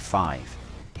 to a 5.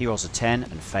 He rolls a 10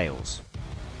 and fails.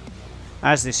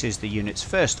 As this is the unit's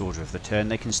first order of the turn,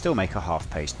 they can still make a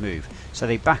half-paced move, so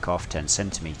they back off 10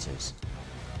 centimetres.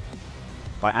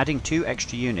 By adding 2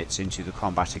 extra units into the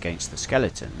combat against the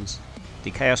skeletons,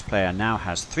 the Chaos player now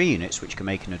has 3 units which can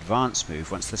make an advance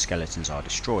move once the skeletons are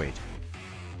destroyed.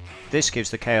 This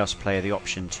gives the Chaos player the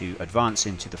option to advance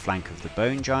into the flank of the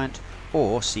Bone Giant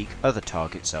or seek other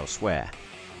targets elsewhere.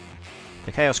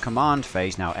 The Chaos command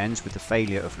phase now ends with the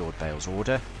failure of Lord Bale's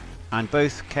order, and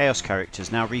both Chaos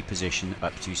characters now reposition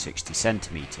up to 60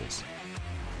 centimeters.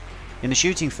 In the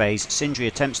shooting phase, Sindri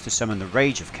attempts to summon the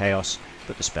Rage of Chaos,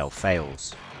 but the spell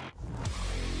fails.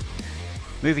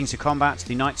 Moving to combat,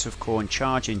 the Knights of Khorne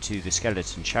charge into the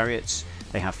skeleton chariots.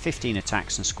 They have 15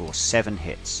 attacks and score 7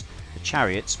 hits. The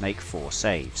chariots make 4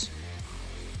 saves.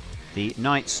 The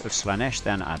Knights of Slaanesh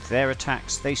then add their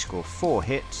attacks, they score 4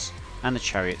 hits, and the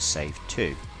chariots save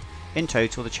 2. In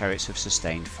total, the chariots have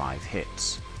sustained 5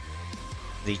 hits.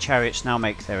 The chariots now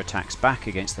make their attacks back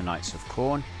against the Knights of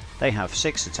Khorne. They have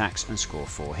 6 attacks and score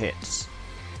 4 hits.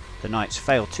 The Knights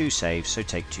fail 2 saves, so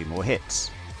take 2 more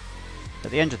hits. At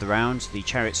the end of the round, the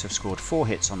chariots have scored 4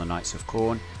 hits on the Knights of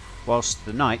Khorne, whilst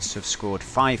the Knights have scored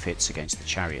 5 hits against the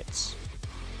chariots.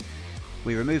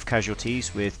 We remove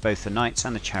casualties, with both the Knights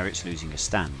and the chariots losing a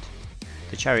stand.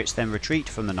 The chariots then retreat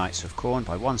from the Knights of Khorne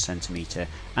by 1 centimeter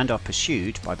and are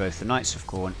pursued by both the Knights of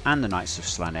Khorne and the Knights of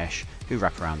Slaanesh, who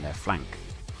wrap around their flank.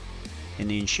 In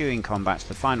the ensuing combat,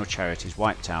 the final chariot is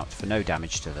wiped out for no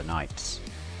damage to the Knights.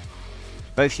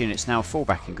 Both units now fall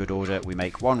back in good order. We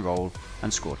make 1 roll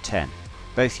and score 10.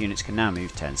 Both units can now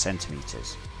move 10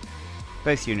 centimeters.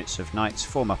 Both units of Knights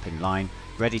form up in line,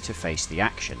 ready to face the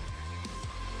action.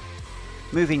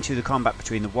 Moving to the combat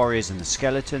between the warriors and the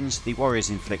skeletons, the warriors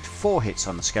inflict 4 hits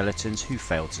on the skeletons, who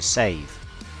fail to save.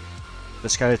 The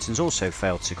skeletons also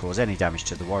fail to cause any damage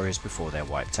to the warriors before they're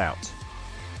wiped out.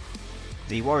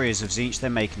 The warriors of Tzeentch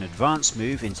then make an advance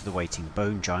move into the waiting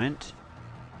Bone Giant.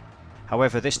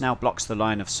 However, this now blocks the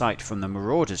line of sight from the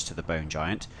marauders to the Bone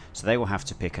Giant, so they will have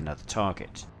to pick another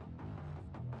target.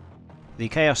 The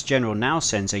Chaos General now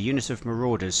sends a unit of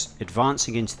marauders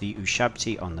advancing into the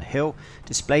Ushabti on the hill,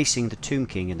 displacing the Tomb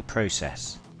King in the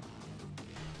process.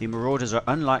 The marauders are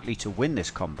unlikely to win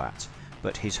this combat,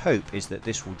 but his hope is that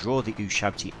this will draw the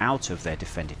Ushabti out of their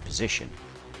defended position.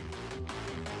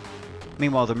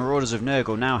 Meanwhile, the marauders of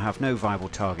Nurgle now have no viable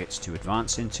targets to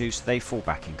advance into, so they fall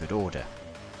back in good order.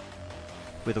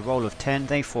 With a roll of 10,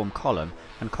 they form column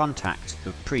and contact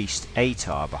the priest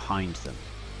Atar behind them.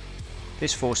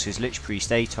 This forces Lich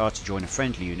Priest Atar to join a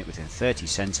friendly unit within 30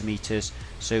 centimeters,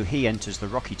 so he enters the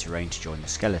rocky terrain to join the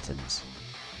skeletons.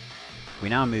 We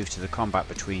now move to the combat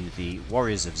between the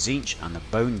warriors of Tzeentch and the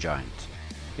Bone Giant.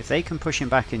 If they can push him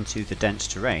back into the dense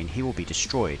terrain, he will be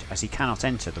destroyed, as he cannot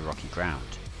enter the rocky ground.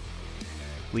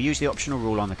 We use the optional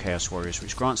rule on the Chaos Warriors,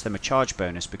 which grants them a charge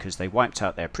bonus because they wiped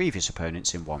out their previous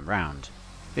opponents in 1 round.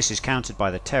 This is countered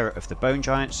by the terror of the Bone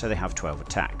Giant, so they have 12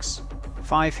 attacks.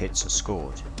 5 hits are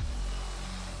scored.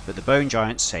 But the Bone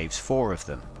Giant saves 4 of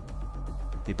them.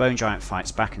 The Bone Giant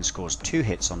fights back and scores 2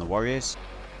 hits on the warriors,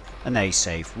 and they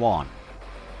save 1.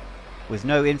 With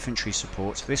no infantry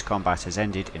support, this combat has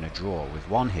ended in a draw with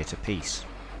 1 hit apiece.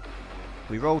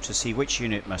 We roll to see which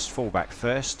unit must fall back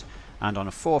first, and on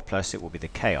a 4+ it will be the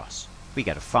Chaos. We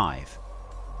get a 5.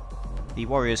 The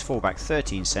warriors fall back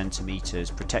 13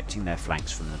 centimeters, protecting their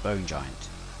flanks from the Bone Giant.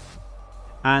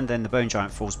 And then the Bone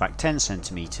Giant falls back 10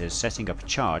 centimeters, setting up a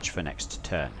charge for next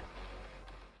turn.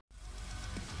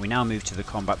 We now move to the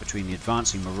combat between the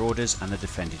advancing marauders and the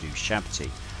defended Ushabti.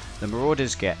 The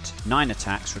marauders get 9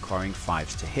 attacks requiring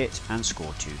 5s to hit and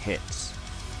score 2 hits.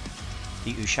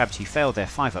 The Ushabti fail their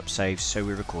 5-up saves, so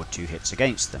we record 2 hits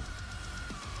against them.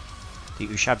 The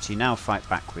Ushabti now fight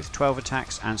back with 12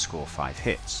 attacks and score 5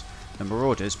 hits. The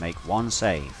marauders make 1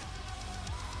 save.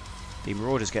 The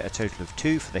marauders get a total of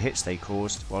 2 for the hits they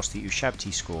caused, whilst the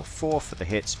Ushabti score 4 for the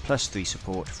hits plus 3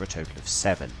 support for a total of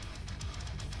 7.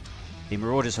 The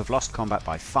marauders have lost combat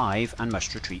by 5 and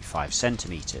must retreat 5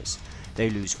 centimeters.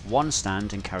 They lose 1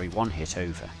 stand and carry 1 hit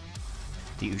over.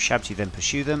 The Ushabti then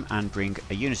pursue them and bring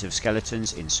a unit of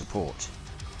skeletons in support.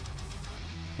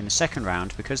 In the second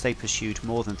round, because they pursued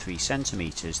more than 3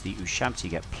 centimeters, the Ushabti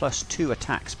get plus 2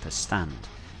 attacks per stand.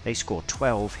 They score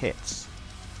 12 hits.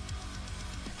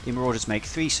 The marauders make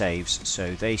 3 saves,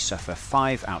 so they suffer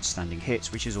 5 outstanding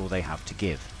hits, which is all they have to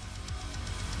give.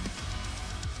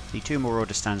 The 2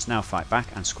 marauder stands now fight back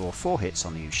and score 4 hits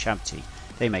on the Ushabti.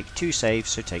 They make 2 saves,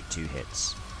 so take 2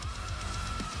 hits.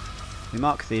 We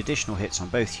mark the additional hits on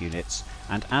both units,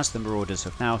 and as the marauders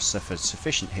have now suffered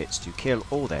sufficient hits to kill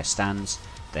all their stands,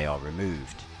 they are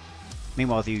removed.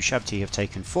 Meanwhile, the Ushabti have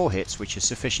taken 4 hits, which is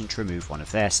sufficient to remove one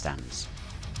of their stands.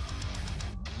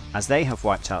 As they have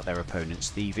wiped out their opponents,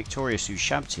 the victorious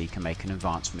Ushabti can make an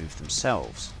advance move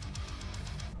themselves.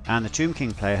 And the Tomb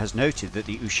King player has noted that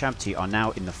the Ushabti are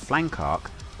now in the flank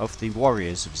arc of the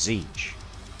warriors of Tzeentch.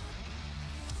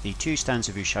 The two stands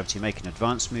of Ushabti make an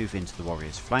advance move into the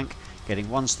warrior's flank, getting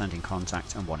one stand in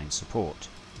contact and one in support.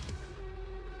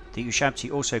 The Ushabti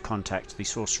also contact the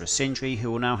sorcerer Sindri,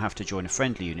 who will now have to join a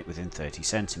friendly unit within 30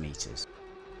 centimeters.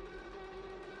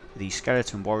 The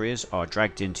skeleton warriors are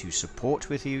dragged into support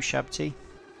with the Ushabti,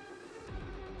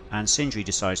 and Sindri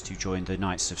decides to join the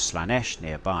Knights of Slaanesh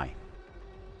nearby.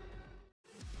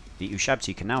 The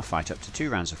Ushabti can now fight up to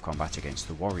 2 rounds of combat against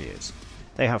the warriors.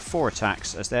 They have 4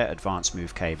 attacks as their advance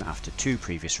move came after 2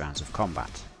 previous rounds of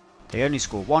combat. They only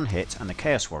score 1 hit and the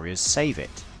Chaos Warriors save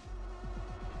it.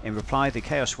 In reply, the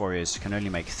Chaos Warriors can only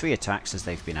make 3 attacks as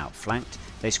they've been outflanked.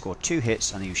 They score 2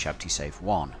 hits and the Ushabti save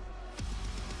 1.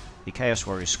 The Chaos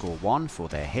Warriors score 1 for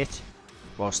their hit,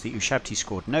 whilst the Ushabti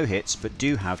scored no hits but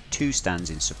do have 2 stands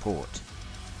in support.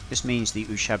 This means the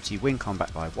Ushabti win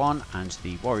combat by 1 and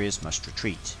the warriors must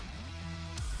retreat.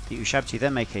 The Ushabti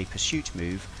then make a pursuit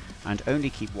move and only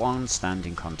keep 1 stand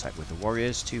in contact with the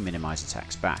warriors to minimise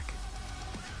attacks back.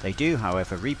 They do,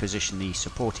 however, reposition the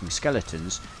supporting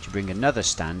skeletons to bring another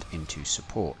stand into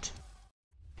support.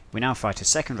 We now fight a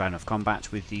second round of combat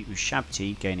with the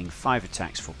Ushabti gaining 5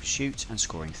 attacks for pursuit and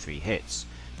scoring 3 hits.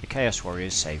 The Chaos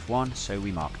Warriors save 1, so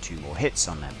we mark 2 more hits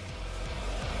on them.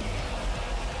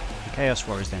 The Chaos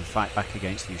Warriors then fight back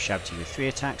against the Ushabti with 3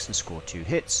 attacks and score 2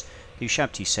 hits. The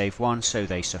Ushabti save 1, so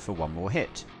they suffer 1 more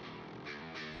hit.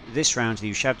 This round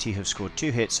the Ushabti have scored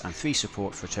 2 hits and 3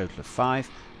 support for a total of 5,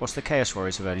 whilst the Chaos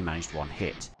Warriors have only managed 1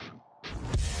 hit.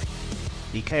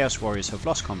 The Chaos Warriors have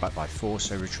lost combat by 4,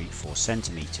 so retreat 4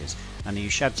 centimeters, and the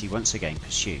Ushabti once again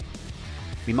pursue.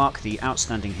 We mark the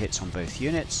outstanding hits on both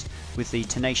units, with the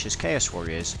tenacious Chaos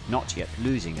Warriors not yet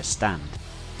losing a stand.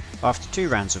 After 2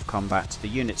 rounds of combat, the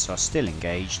units are still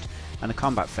engaged, and the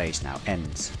combat phase now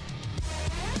ends.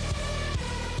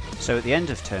 So at the end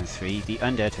of turn 3, the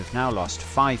Undead have now lost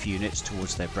 5 units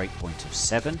towards their breakpoint of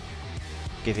 7,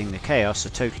 giving the Chaos a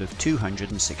total of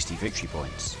 260 victory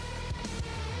points.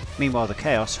 Meanwhile, the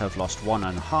Chaos have lost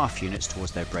 1.5 units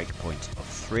towards their breakpoint of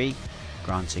 3,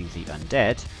 granting the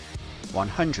Undead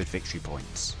 100 victory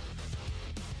points.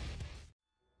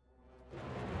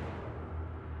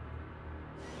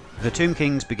 The Tomb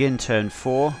Kings begin turn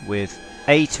 4 with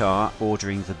Atar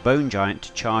ordering the Bone Giant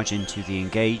to charge into the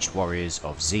engaged warriors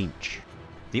of Tzeentch.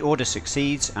 The order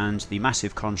succeeds and the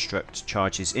massive construct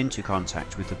charges into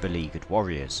contact with the beleaguered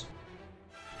warriors.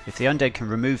 If the Undead can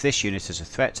remove this unit as a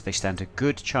threat, they stand a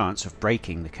good chance of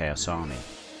breaking the Chaos Army.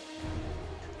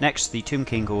 Next, the Tomb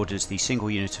King orders the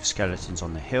single unit of skeletons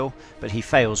on the hill, but he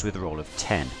fails with a roll of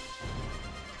 10.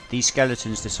 These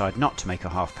skeletons decide not to make a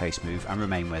half-pace move and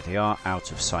remain where they are,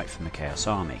 out of sight from the Chaos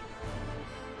Army.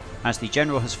 As the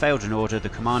general has failed an order, the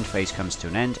command phase comes to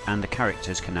an end and the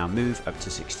characters can now move up to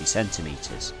 60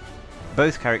 centimeters.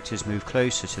 Both characters move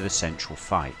closer to the central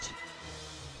fight.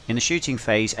 In the shooting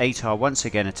phase, Atar once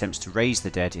again attempts to raise the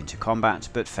dead into combat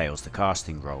but fails the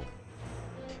casting roll.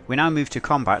 We now move to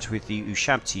combat with the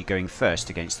Ushabti going first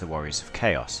against the Warriors of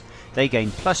Chaos. They gain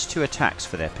 +2 attacks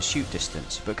for their pursuit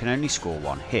distance but can only score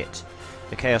 1 hit.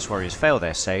 The Chaos Warriors fail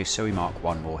their save, so we mark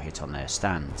 1 more hit on their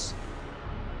stands.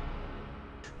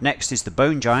 Next is the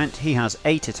Bone Giant. He has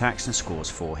 8 attacks and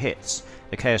scores 4 hits.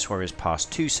 The Chaos Warriors pass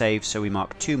 2 saves, so we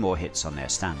mark 2 more hits on their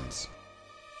stands.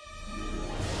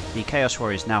 The Chaos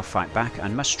Warriors now fight back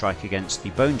and must strike against the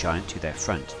Bone Giant to their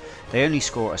front. They only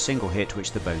score a single hit,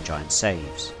 which the Bone Giant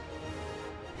saves.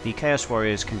 The Chaos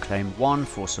Warriors can claim 1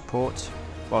 for support,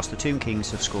 whilst the Tomb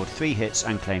Kings have scored 3 hits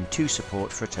and claim 2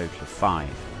 support for a total of 5.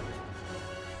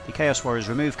 The Chaos Warriors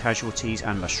remove casualties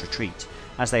and must retreat.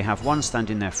 As they have 1 stand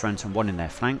in their front and 1 in their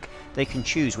flank, they can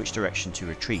choose which direction to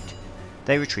retreat.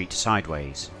 They retreat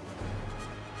sideways.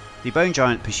 The Bone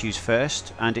Giant pursues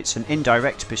first, and it's an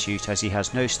indirect pursuit as he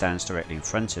has no stands directly in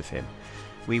front of him.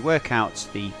 We work out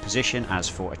the position as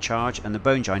for a charge, and the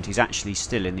Bone Giant is actually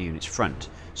still in the unit's front,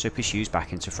 so pursues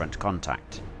back into front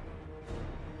contact.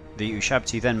 The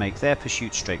Ushabti then make their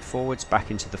pursuit straight forwards back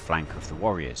into the flank of the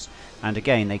warriors, and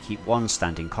again they keep 1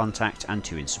 stand in contact and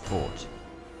 2 in support.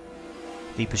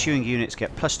 The pursuing units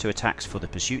get +2 attacks for the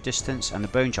pursuit distance, and the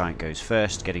Bone Giant goes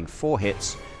first, getting 4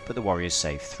 hits, but the warriors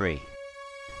save 3.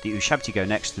 The Ushabti go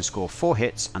next and score 4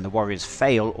 hits, and the warriors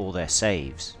fail all their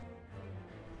saves.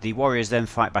 The warriors then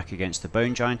fight back against the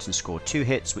Bone Giant and score 2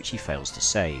 hits, which he fails to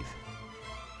save.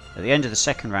 At the end of the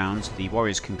second round, the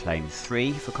warriors can claim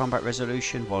 3 for combat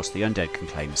resolution, whilst the Undead can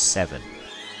claim 7.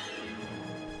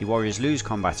 The warriors lose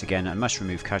combat again and must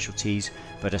remove casualties,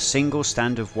 but a single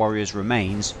stand of warriors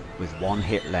remains with 1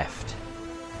 hit left.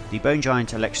 The Bone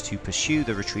Giant elects to pursue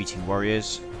the retreating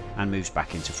warriors and moves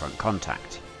back into front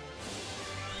contact.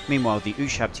 Meanwhile, the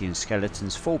Ushabtian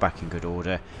skeletons fall back in good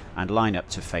order and line up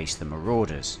to face the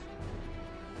marauders.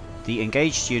 The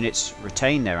engaged units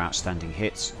retain their outstanding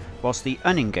hits, whilst the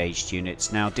unengaged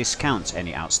units now discount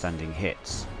any outstanding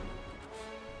hits.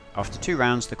 After 2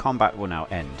 rounds, the combat will now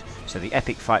end, so the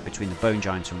epic fight between the Bone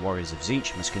Giant and Warriors of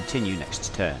Tzeentch must continue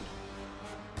next turn.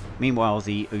 Meanwhile,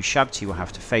 the Ushabti will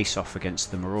have to face off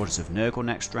against the Marauders of Nurgle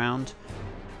next round,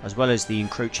 as well as the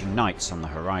encroaching Knights on the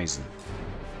horizon.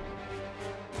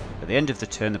 At the end of the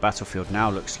turn, the battlefield now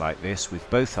looks like this, with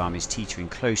both armies teetering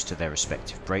close to their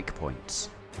respective breakpoints.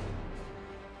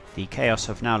 The Chaos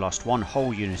have now lost 1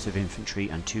 whole unit of infantry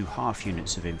and 2 half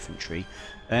units of infantry,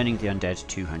 earning the Undead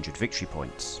 200 victory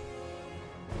points.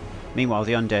 Meanwhile,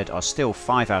 the Undead are still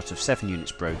 5 out of 7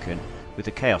 units broken, with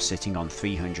the Chaos sitting on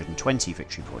 320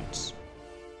 victory points.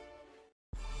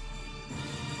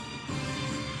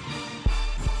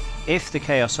 If the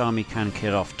Chaos army can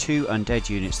kill off 2 Undead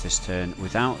units this turn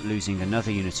without losing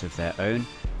another unit of their own,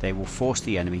 they will force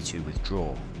the enemy to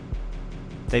withdraw.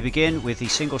 They begin with the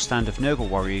single stand of Nurgle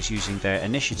warriors using their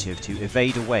initiative to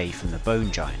evade away from the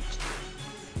Bone Giant.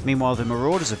 Meanwhile, the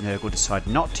Marauders of Nurgle decide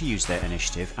not to use their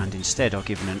initiative and instead are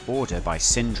given an order by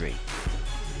Sindri.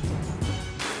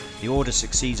 The order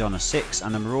succeeds on a 6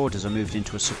 and the Marauders are moved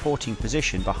into a supporting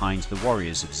position behind the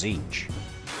Warriors of Tzeentch.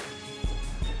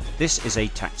 This is a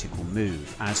tactical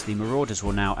move, as the Marauders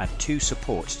will now add 2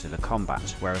 support to the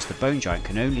combat, whereas the Bone Giant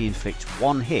can only inflict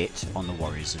 1 hit on the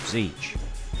Warriors of Tzeentch.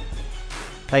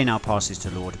 Play now passes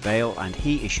to Lord Bale, and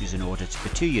he issues an order to the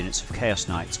 2 units of Chaos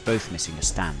Knights, both missing a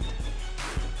stand.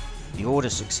 The order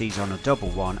succeeds on a double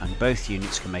 1 and both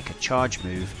units can make a charge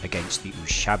move against the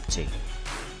Ushabti.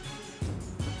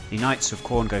 The Knights of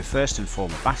Khorne go first and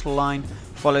form a battle line,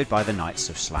 followed by the Knights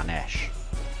of Slaanesh.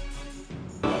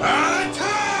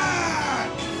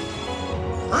 Attack!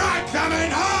 Crack them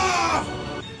in half!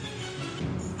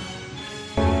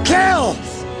 Kill!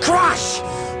 Crush!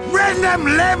 Rend them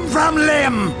limb from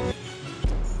limb!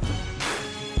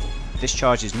 This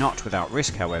charge is not without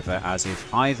risk, however, as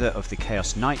if either of the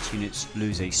Chaos Knight units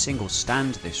lose a single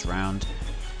stand this round,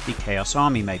 the Chaos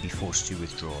Army may be forced to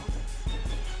withdraw.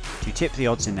 To tip the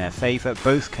odds in their favour,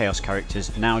 both Chaos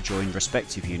characters now join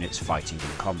respective units fighting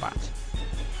in combat.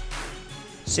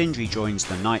 Sindri joins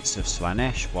the Knights of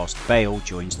Slaanesh, whilst Bale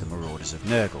joins the Marauders of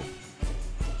Nurgle.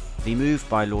 The move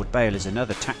by Lord Bale is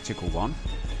another tactical one,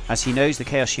 as he knows the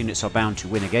Chaos units are bound to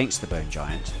win against the Bone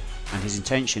Giant, and his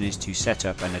intention is to set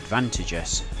up an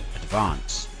advantageous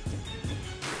advance.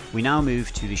 We now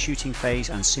move to the shooting phase,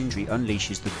 and Sindri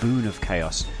unleashes the Boon of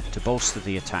Chaos to bolster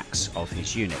the attacks of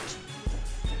his unit.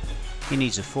 He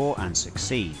needs a 4 and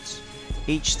succeeds.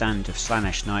 Each stand of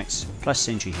Slaanesh Knights, plus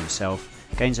Sindri himself,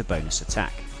 gains a bonus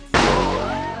attack.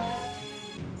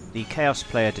 The Chaos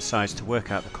player decides to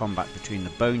work out the combat between the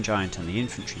Bone Giant and the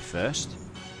infantry first,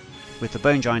 with the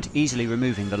Bone Giant easily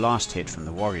removing the last hit from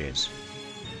the Warriors.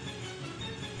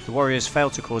 The Warriors fail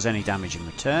to cause any damage in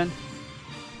return,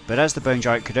 but as the Bone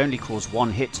Giant could only cause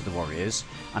 1 hit to the Warriors,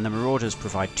 and the Marauders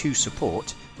provide 2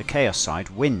 support, the Chaos side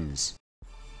wins.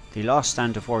 The last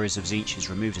stand of Warriors of Tzeentch is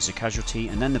removed as a casualty,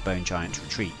 and then the Bone Giant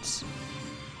retreats.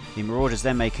 The Marauders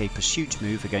then make a pursuit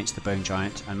move against the Bone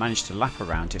Giant and manage to lap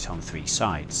around it on 3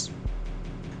 sides.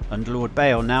 Underlord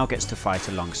Bale now gets to fight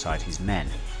alongside his men.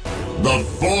 The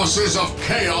forces of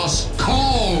chaos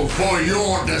call for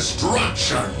your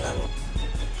destruction!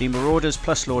 The Marauders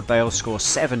plus Lord Bale score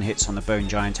 7 hits on the Bone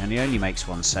Giant and he only makes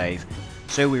 1 save,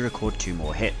 so we record 2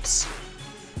 more hits.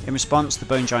 In response, the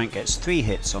Bone Giant gets 3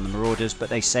 hits on the Marauders, but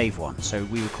they save 1, so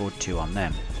we record 2 on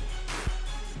them.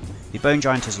 The Bone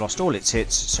Giant has lost all its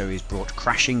hits, so he is brought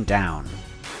crashing down.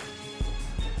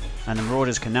 And the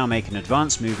Marauders can now make an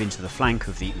advance move into the flank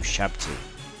of the Ushabti.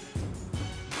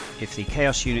 If the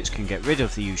Chaos units can get rid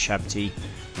of the Ushabti,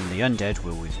 then the Undead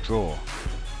will withdraw.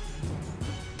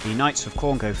 The Knights of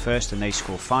Khorne go first and they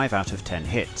score 5 out of 10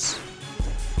 hits.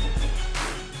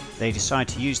 They decide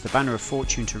to use the Banner of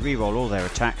Fortune to reroll all their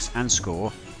attacks and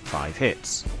score 5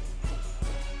 hits.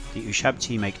 The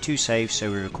Ushabti make 2 saves,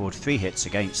 so we record 3 hits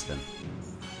against them.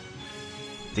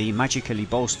 The magically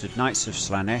bolstered Knights of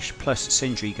Slaanesh plus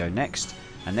Sindri go next,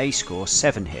 and they score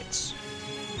 7 hits.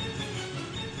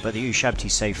 But the Ushabti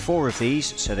save 4 of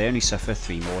these, so they only suffer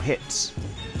 3 more hits.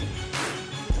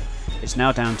 It's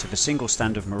now down to the single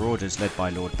stand of Marauders led by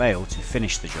Lord Bale to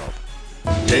finish the job.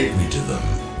 Take me to them,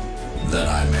 that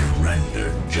I may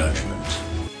render judgment.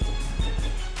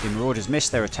 The Marauders miss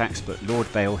their attacks, but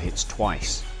Lord Bale hits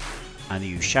twice, and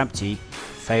the Ushabti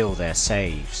fail their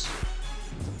saves.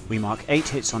 We mark 8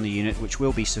 hits on the unit, which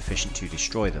will be sufficient to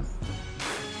destroy them.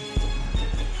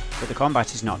 But the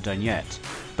combat is not done yet,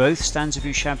 Both stands of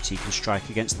Ushabti can strike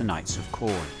against the Knights of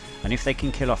Khorne, and if they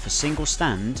can kill off a single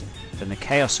stand, then the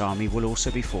Chaos Army will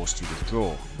also be forced to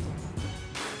withdraw.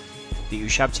 The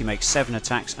Ushabti make 7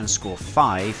 attacks and score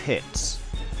 5 hits.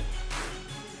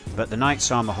 But the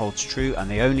Knight's armour holds true and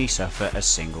they only suffer a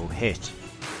single hit.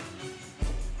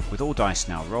 With all dice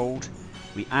now rolled,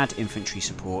 we add infantry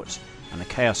support, and the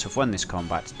Chaos have won this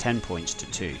combat 10 points to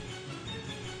 2.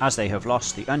 As they have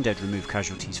lost, the Undead remove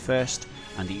casualties first,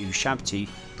 and the Ushabti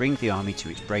bring the army to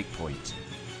its breakpoint.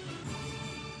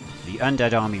 The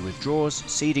Undead army withdraws,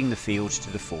 ceding the field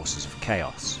to the forces of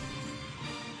Chaos.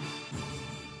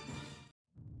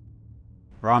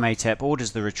 Rameh Tep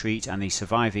orders the retreat and the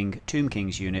surviving Tomb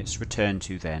King's units return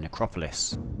to their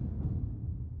necropolis.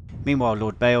 Meanwhile,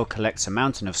 Lord Bale collects a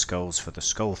mountain of skulls for the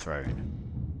Skull Throne.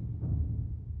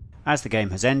 As the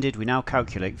game has ended, we now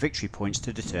calculate victory points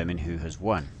to determine who has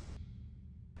won.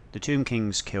 The Tomb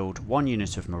Kings killed 1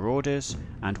 unit of Marauders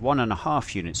and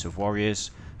 1.5 units of Warriors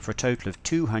for a total of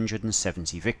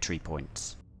 270 victory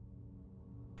points.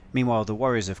 Meanwhile, the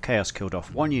Warriors of Chaos killed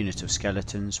off 1 unit of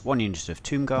Skeletons, 1 unit of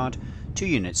Tomb Guard, 2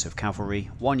 units of Cavalry,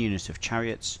 1 unit of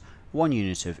Chariots, 1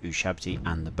 unit of Ushabti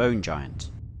and the Bone Giant.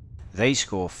 They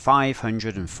score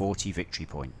 540 victory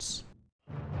points.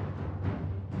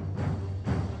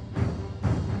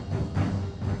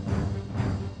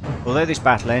 Although this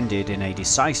battle ended in a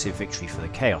decisive victory for the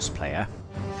Chaos player,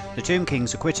 the Tomb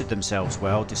Kings acquitted themselves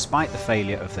well despite the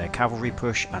failure of their cavalry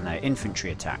push and their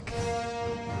infantry attack.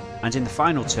 And in the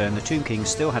final turn, the Tomb Kings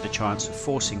still had a chance of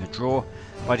forcing a draw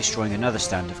by destroying another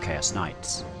stand of Chaos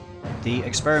Knights. The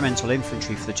experimental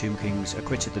infantry for the Tomb Kings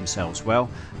acquitted themselves well,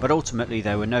 but ultimately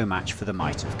they were no match for the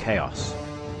might of Chaos.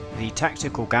 The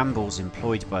tactical gambles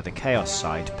employed by the Chaos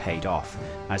side paid off,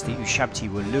 as the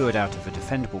Ushabti were lured out of a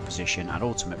defendable position and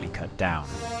ultimately cut down.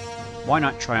 Why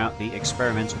not try out the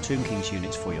experimental Tomb Kings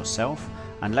units for yourself,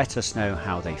 and let us know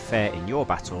how they fare in your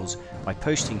battles by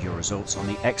posting your results on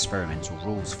the experimental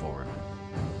rules forum.